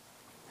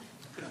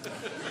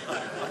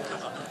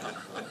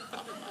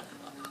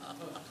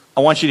 I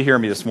want you to hear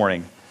me this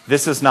morning.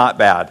 This is not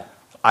bad.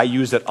 I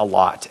use it a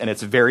lot, and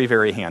it's very,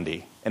 very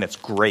handy, and it's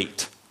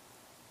great.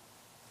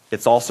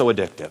 It's also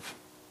addictive,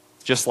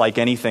 just like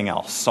anything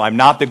else. So I'm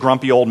not the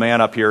grumpy old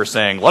man up here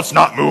saying, let's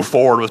not move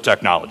forward with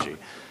technology.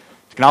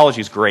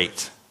 Technology is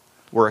great,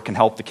 where it can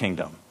help the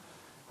kingdom,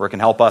 where it can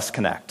help us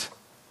connect.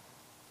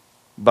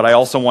 But I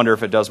also wonder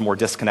if it does more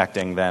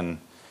disconnecting than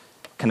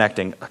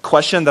connecting. A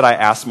question that I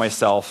ask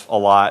myself a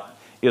lot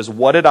is,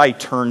 what did I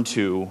turn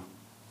to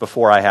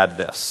before I had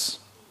this?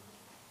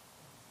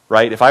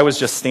 Right? If I was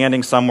just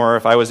standing somewhere,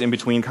 if I was in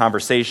between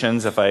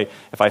conversations, if I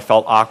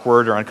felt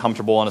awkward or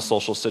uncomfortable in a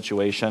social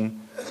situation,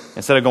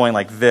 instead of going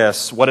like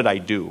this, what did I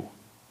do?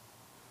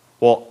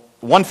 Well,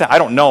 one thing, I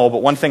don't know,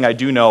 but one thing I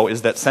do know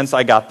is that since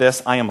I got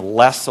this, I am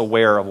less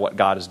aware of what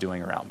God is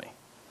doing around me.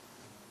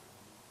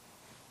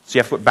 So you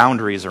have to put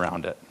boundaries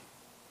around it.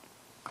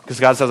 Because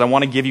God says, I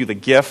want to give you the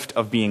gift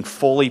of being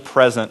fully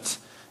present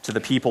to the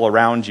people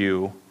around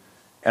you,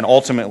 and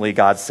ultimately,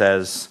 God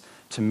says,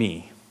 to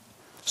me.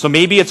 So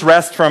maybe it's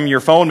rest from your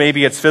phone,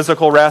 maybe it's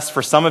physical rest.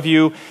 For some of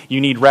you, you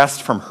need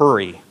rest from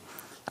hurry.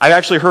 I've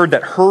actually heard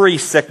that hurry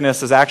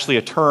sickness is actually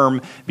a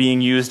term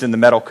being used in the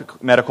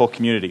medical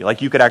community.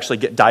 Like you could actually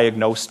get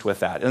diagnosed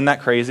with that. Isn't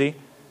that crazy?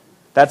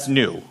 That's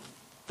new.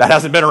 That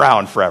hasn't been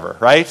around forever,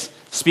 right?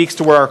 Speaks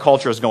to where our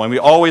culture is going. We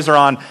always are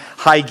on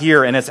high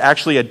gear, and it's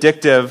actually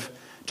addictive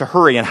to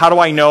hurry. And how do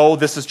I know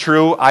this is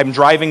true? I'm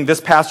driving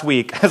this past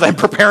week, as I'm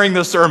preparing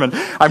this sermon,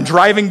 I'm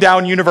driving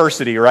down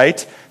University, right?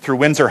 Through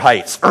Windsor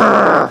Heights,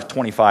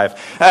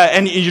 25.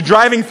 And you're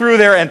driving through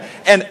there,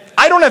 and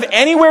I don't have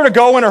anywhere to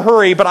go in a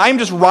hurry, but I'm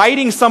just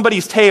riding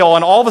somebody's tail,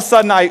 and all of a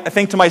sudden I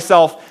think to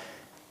myself,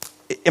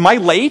 am I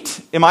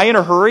late? Am I in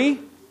a hurry?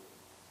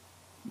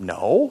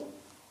 No.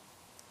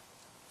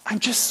 I'm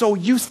just so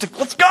used to,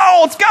 let's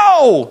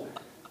go!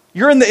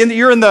 You're in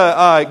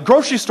the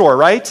grocery store,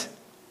 right?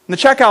 In the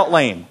checkout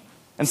lane,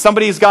 and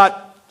somebody's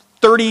got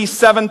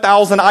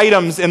 37,000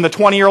 items in the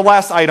 20 or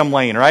less item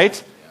lane, right?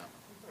 Yeah.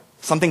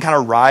 Something kind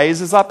of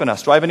rises up in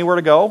us. Do I have anywhere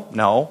to go?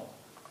 No.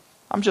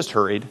 I'm just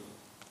hurried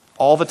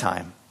all the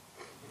time.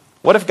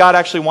 What if God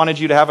actually wanted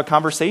you to have a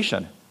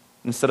conversation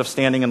instead of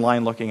standing in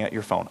line looking at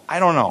your phone? I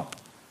don't know.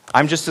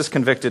 I'm just as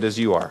convicted as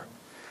you are.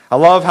 I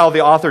love how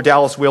the author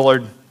Dallas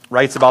Willard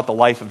writes about the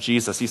life of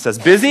Jesus. He says,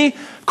 busy?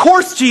 Of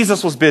course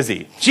Jesus was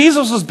busy.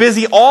 Jesus was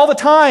busy all the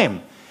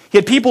time. He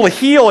had people to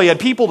heal. He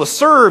had people to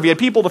serve. He had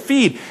people to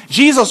feed.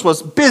 Jesus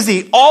was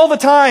busy all the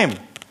time.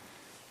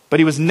 But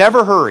he was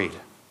never hurried.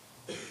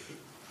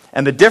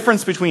 And the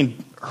difference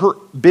between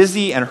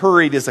busy and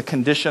hurried is a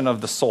condition of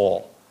the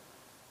soul.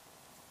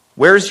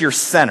 Where's your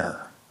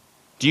center?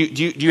 Do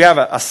you have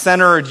a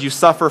center, or do you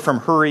suffer from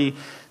hurry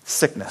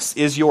sickness?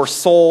 Is your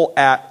soul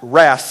at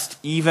rest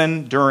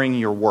even during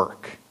your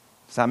work?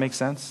 Does that make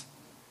sense?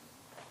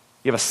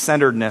 You have a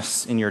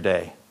centeredness in your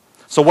day.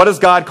 So what is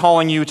God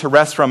calling you to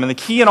rest from? And the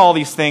key in all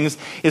these things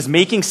is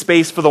making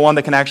space for the one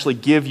that can actually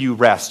give you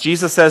rest.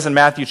 Jesus says in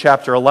Matthew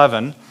chapter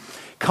 11,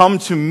 come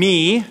to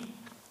me,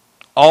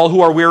 all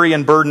who are weary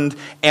and burdened,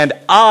 and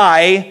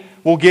I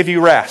will give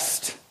you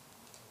rest.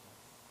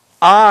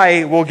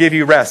 I will give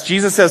you rest.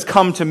 Jesus says,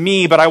 come to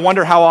me, but I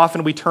wonder how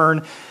often we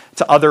turn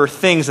to other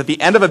things. At the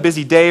end of a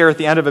busy day or at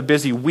the end of a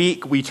busy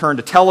week, we turn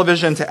to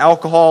television, to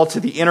alcohol,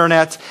 to the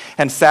internet,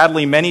 and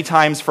sadly, many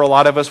times for a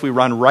lot of us, we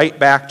run right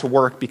back to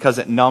work because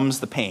it numbs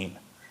the pain.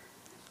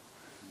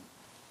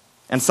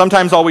 And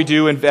sometimes all we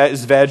do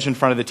is veg in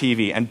front of the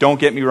TV. And don't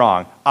get me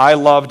wrong, I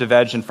love to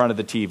veg in front of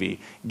the TV.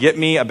 Get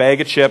me a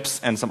bag of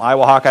chips and some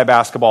Iowa Hawkeye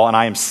basketball, and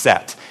I am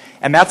set.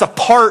 And that's a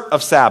part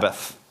of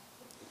Sabbath.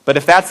 But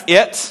if that's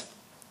it,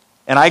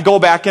 and I go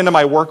back into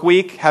my work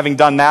week having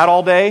done that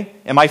all day,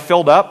 am I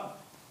filled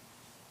up?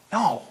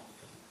 No.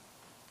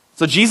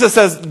 So Jesus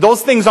says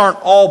those things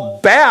aren't all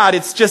bad.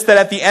 It's just that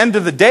at the end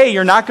of the day,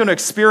 you're not going to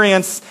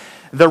experience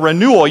the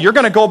renewal. You're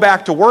going to go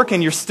back to work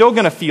and you're still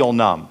going to feel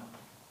numb.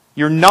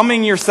 You're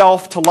numbing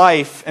yourself to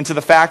life and to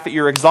the fact that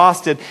you're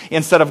exhausted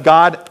instead of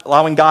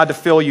allowing God to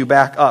fill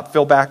back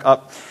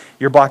up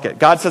your bucket.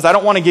 God says, I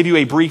don't want to give you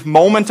a brief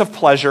moment of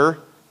pleasure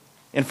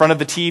in front of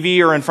the TV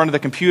or in front of the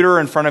computer, or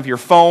in front of your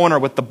phone or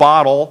with the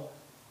bottle.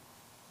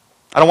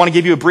 I don't want to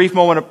give you a brief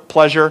moment of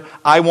pleasure.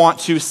 I want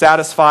to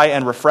satisfy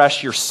and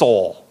refresh your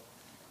soul.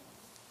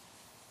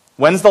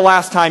 When's the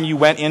last time you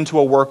went into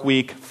a work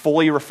week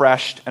fully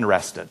refreshed and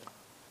rested?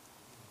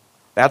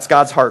 That's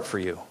God's heart for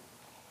you.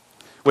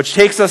 Which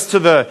takes us to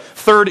the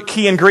third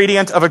key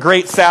ingredient of a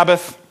great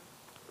Sabbath.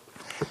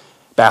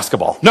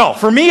 Basketball. No,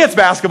 for me it's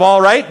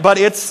basketball, right? But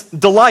it's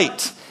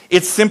delight.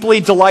 It's simply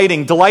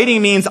delighting.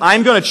 Delighting means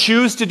I'm going to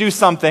choose to do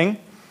something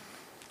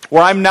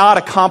where I'm not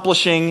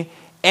accomplishing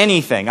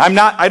anything.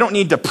 I don't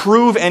need to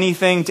prove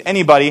anything to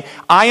anybody.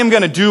 I am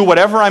going to do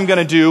whatever I'm going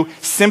to do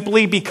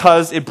simply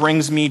because it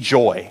brings me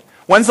joy.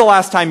 When's the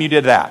last time you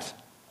did that?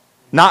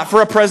 Not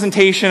for a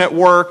presentation at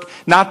work,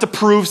 not to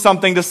prove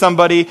something to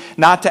somebody,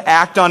 not to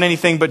act on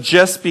anything, but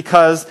just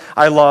because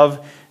I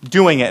love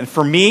doing it. And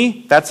for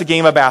me, that's a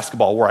game of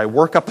basketball where I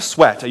work up a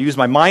sweat. I use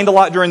my mind a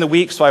lot during the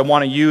week, so I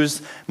want to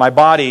use my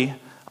body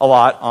a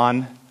lot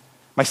on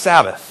my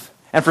Sabbath.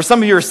 And for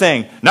some of you are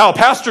saying, now,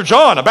 Pastor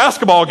John, a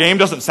basketball game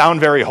doesn't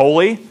sound very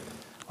holy.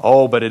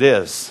 Oh, but it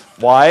is.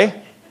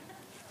 Why?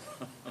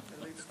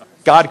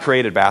 God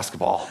created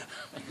basketball.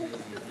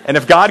 And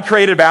if God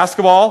created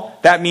basketball,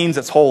 that means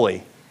it's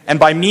holy. And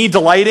by me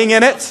delighting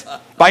in it,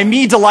 by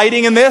me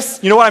delighting in this,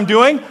 you know what I'm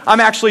doing? I'm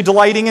actually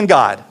delighting in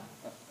God.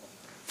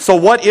 So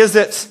what is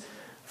it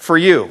for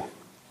you?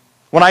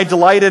 When I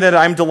delight in it,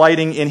 I'm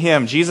delighting in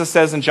Him. Jesus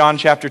says in John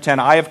chapter 10,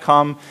 I have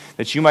come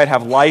that you might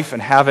have life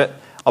and have it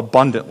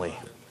abundantly.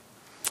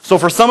 So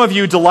for some of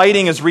you,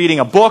 delighting is reading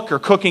a book or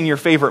cooking your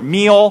favorite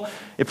meal.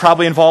 It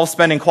probably involves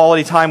spending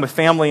quality time with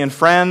family and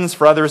friends.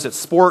 For others, it's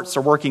sports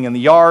or working in the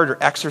yard or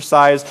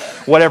exercise,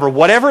 whatever.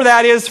 Whatever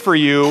that is for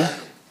you,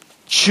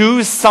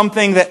 choose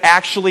something that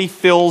actually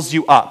fills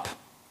you up,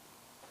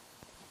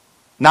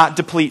 not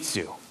depletes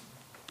you.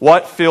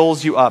 What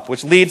fills you up?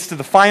 Which leads to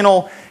the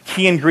final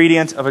key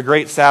ingredient of a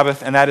great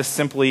Sabbath, and that is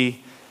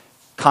simply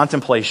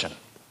contemplation.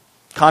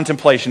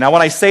 Contemplation. Now,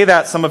 when I say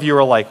that, some of you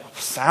are like,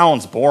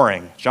 sounds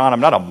boring. John, I'm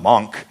not a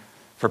monk,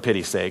 for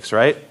pity's sakes,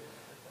 right?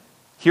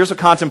 Here's what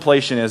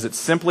contemplation is. It's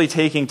simply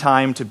taking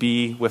time to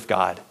be with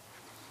God.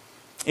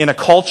 In a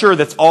culture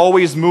that's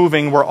always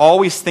moving, we're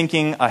always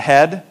thinking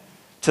ahead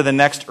to the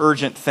next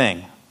urgent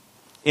thing.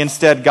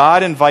 Instead,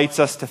 God invites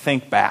us to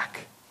think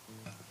back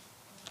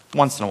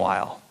once in a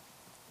while.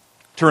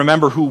 To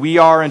remember who we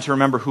are and to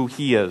remember who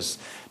He is.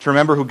 To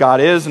remember who God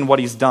is and what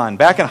He's done.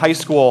 Back in high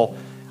school,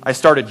 I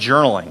started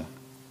journaling.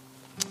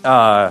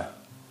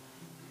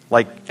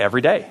 Like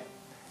every day.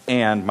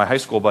 And my high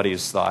school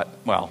buddies thought,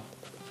 well,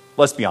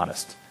 let's be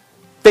honest.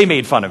 They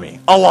made fun of me.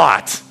 A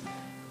lot.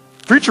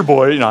 Preacher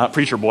boy, not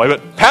preacher boy,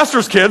 but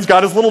pastor's kid's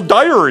got his little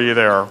diary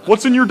there.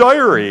 What's in your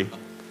diary?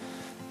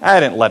 I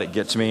didn't let it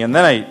get to me. And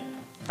then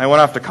I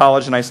went off to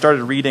college and I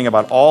started reading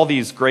about all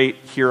these great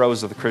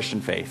heroes of the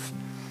Christian faith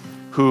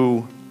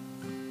who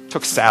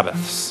took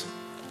Sabbaths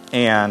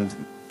and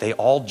they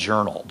all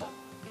journaled.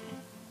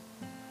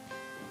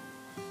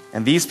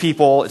 And these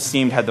people, it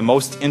seemed, had the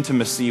most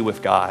intimacy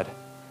with God.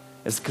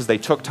 It's because they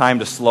took time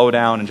to slow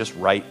down and just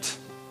write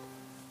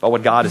about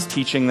what God is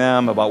teaching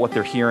them, about what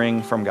they're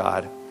hearing from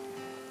God.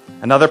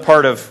 Another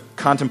part of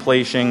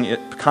contemplating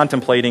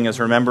is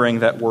remembering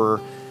that we're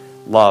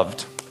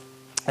loved.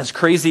 As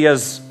crazy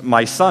as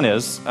my son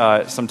is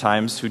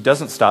sometimes, who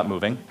doesn't stop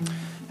moving,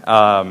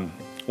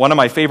 one of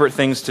my favorite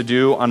things to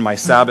do on my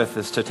Sabbath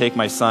is to take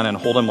my son and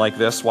hold him like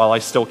this while I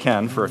still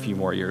can for a few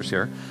more years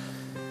here.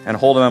 And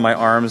hold him in my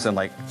arms and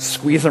like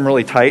squeeze him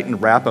really tight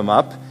and wrap him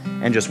up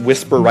and just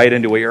whisper right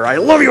into his ear, I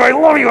love you, I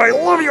love you, I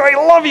love you, I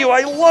love you,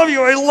 I love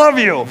you, I love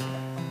you.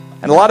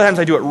 And a lot of times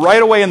I do it right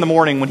away in the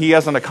morning when he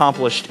hasn't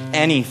accomplished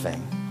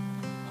anything.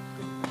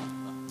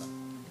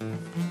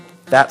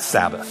 That's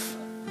Sabbath.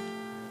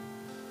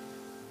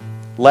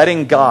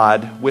 Letting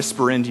God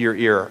whisper into your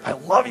ear, I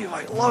love you,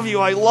 I love you,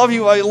 I love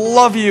you, I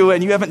love you,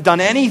 and you haven't done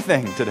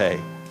anything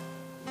today.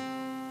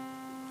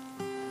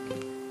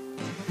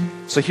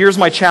 So here's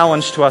my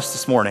challenge to us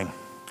this morning.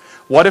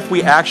 What if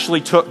we actually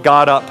took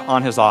God up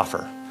on His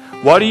offer?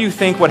 What do you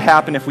think would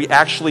happen if we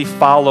actually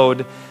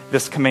followed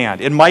this command?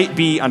 It might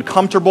be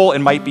uncomfortable. It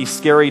might be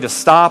scary to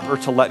stop or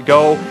to let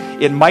go.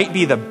 It might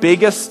be the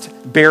biggest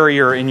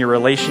barrier in your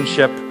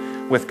relationship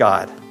with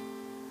God.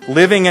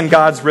 Living in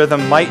God's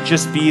rhythm might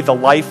just be the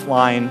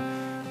lifeline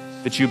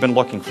that you've been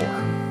looking for.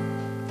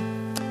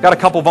 Got a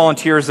couple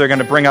volunteers that are going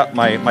to bring up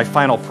my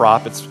final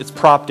prop. It's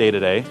prop day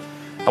today.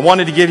 I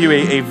wanted to give you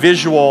a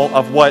visual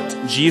of what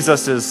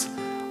Jesus is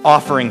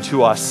offering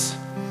to us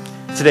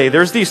today.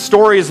 There's these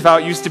stories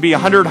about used to be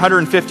 100,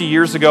 150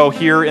 years ago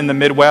here in the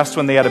Midwest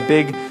when they had a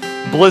big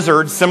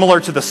blizzard similar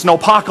to the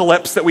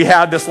snowpocalypse that we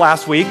had this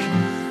last week.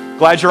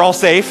 Glad you're all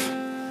safe.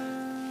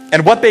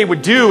 And what they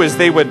would do is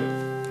they'd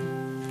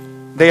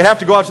have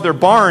to go out to their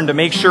barn to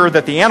make sure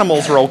that the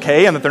animals are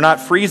okay and that they're not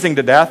freezing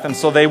to death. And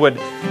so they would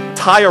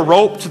tie a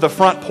rope to the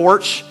front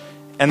porch,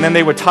 and then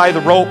they would tie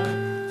the rope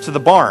to the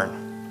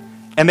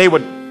barn. And they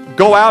would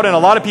go out, and a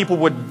lot of people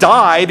would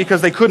die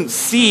because they couldn't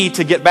see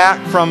to get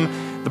back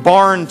from the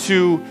barn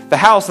to the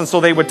house. And so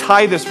they would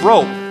tie this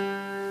rope.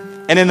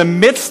 And in the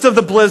midst of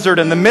the blizzard,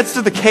 in the midst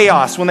of the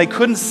chaos, when they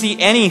couldn't see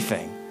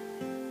anything,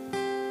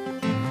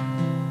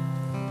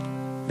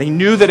 they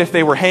knew that if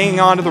they were hanging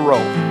on to the rope,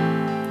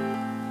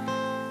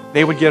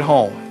 they would get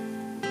home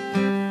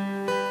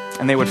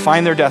and they would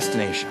find their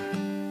destination.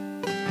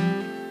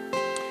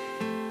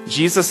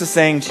 Jesus is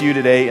saying to you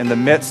today, in the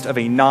midst of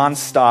a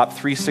non-stop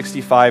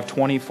 365,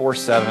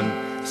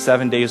 24/7,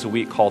 7 days a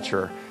week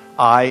culture,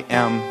 I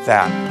am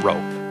that rope.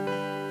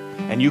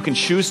 And you can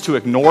choose to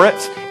ignore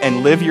it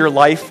and live your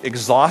life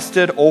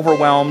exhausted,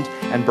 overwhelmed,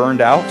 and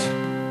burned out.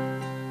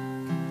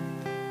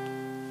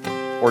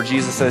 Or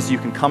Jesus says you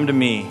can come to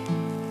me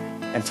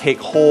and take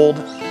hold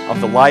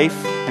of the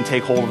life and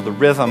take hold of the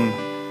rhythm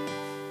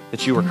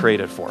that you were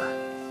created for.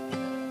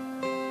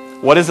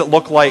 What does it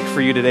look like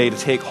for you today to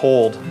take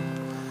hold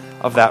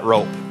of that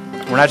rope?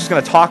 We're not just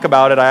going to talk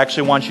about it. I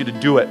actually want you to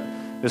do it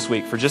this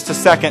week. For just a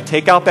second,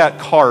 take out that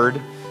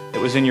card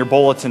that was in your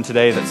bulletin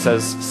today that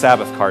says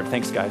Sabbath card.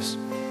 Thanks, guys.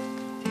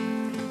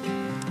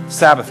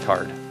 Sabbath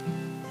card.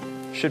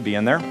 Should be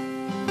in there.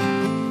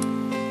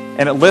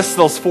 And it lists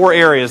those 4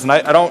 areas. And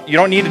you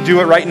don't need to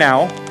do it right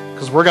now,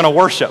 because we're going to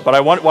worship.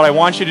 But what I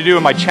want you to do,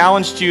 and my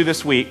challenge to you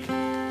this week,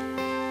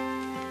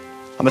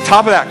 on the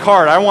top of that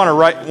card, I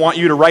want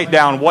you to write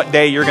down what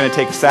day you're going to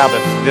take a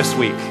Sabbath this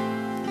week.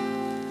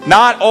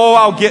 Not,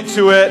 I'll get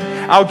to it.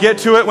 I'll get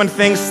to it when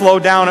things slow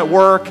down at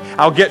work.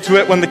 I'll get to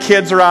it when the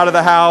kids are out of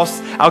the house.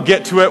 I'll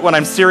get to it when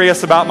I'm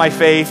serious about my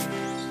faith.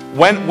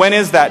 When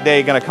is that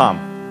day going to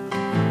come?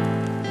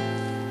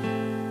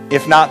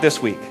 If not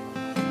this week.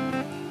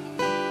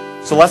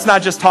 So let's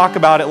not just talk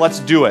about it, let's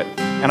do it.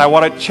 And I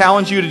want to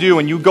challenge you to do,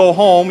 when you go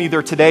home,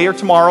 either today or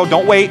tomorrow,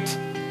 don't wait.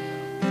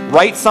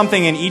 Write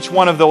something in each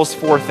one of those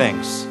 4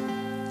 things.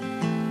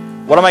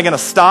 What am I going to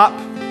stop?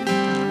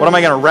 What am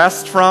I going to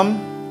rest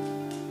from?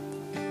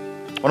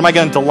 What am I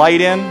going to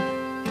delight in?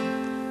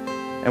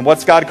 And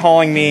what's God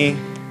calling me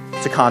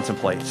to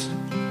contemplate?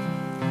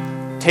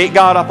 Take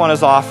God up on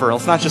his offer.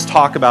 Let's not just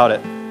talk about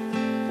it.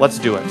 Let's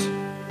do it.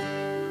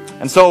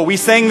 And so we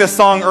sang this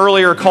song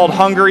earlier called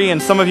Hungry,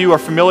 and some of you are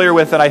familiar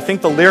with it. I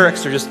think the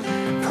lyrics are just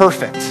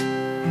perfect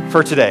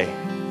for today.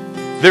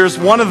 There's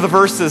one of the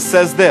verses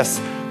says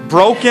this: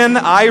 broken,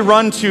 I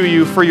run to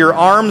you, for your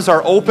arms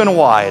are open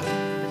wide.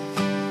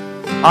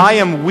 I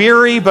am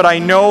weary, but I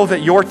know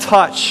that your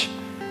touch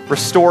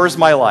restores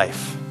my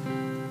life.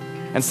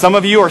 And some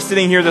of you are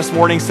sitting here this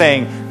morning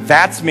saying,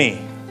 that's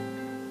me.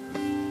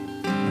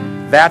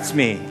 That's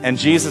me. And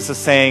Jesus is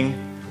saying,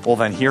 well,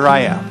 then here I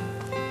am.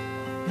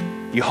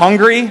 You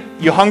hungry?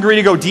 You hungry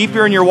to go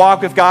deeper in your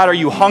walk with God? Are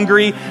you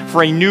hungry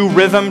for a new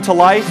rhythm to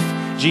life?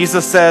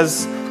 Jesus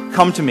says,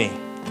 come to me.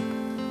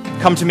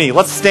 Come to me.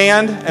 Let's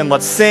stand and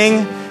let's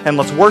sing and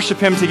let's worship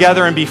him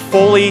together and be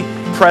fully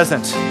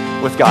present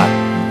with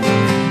God.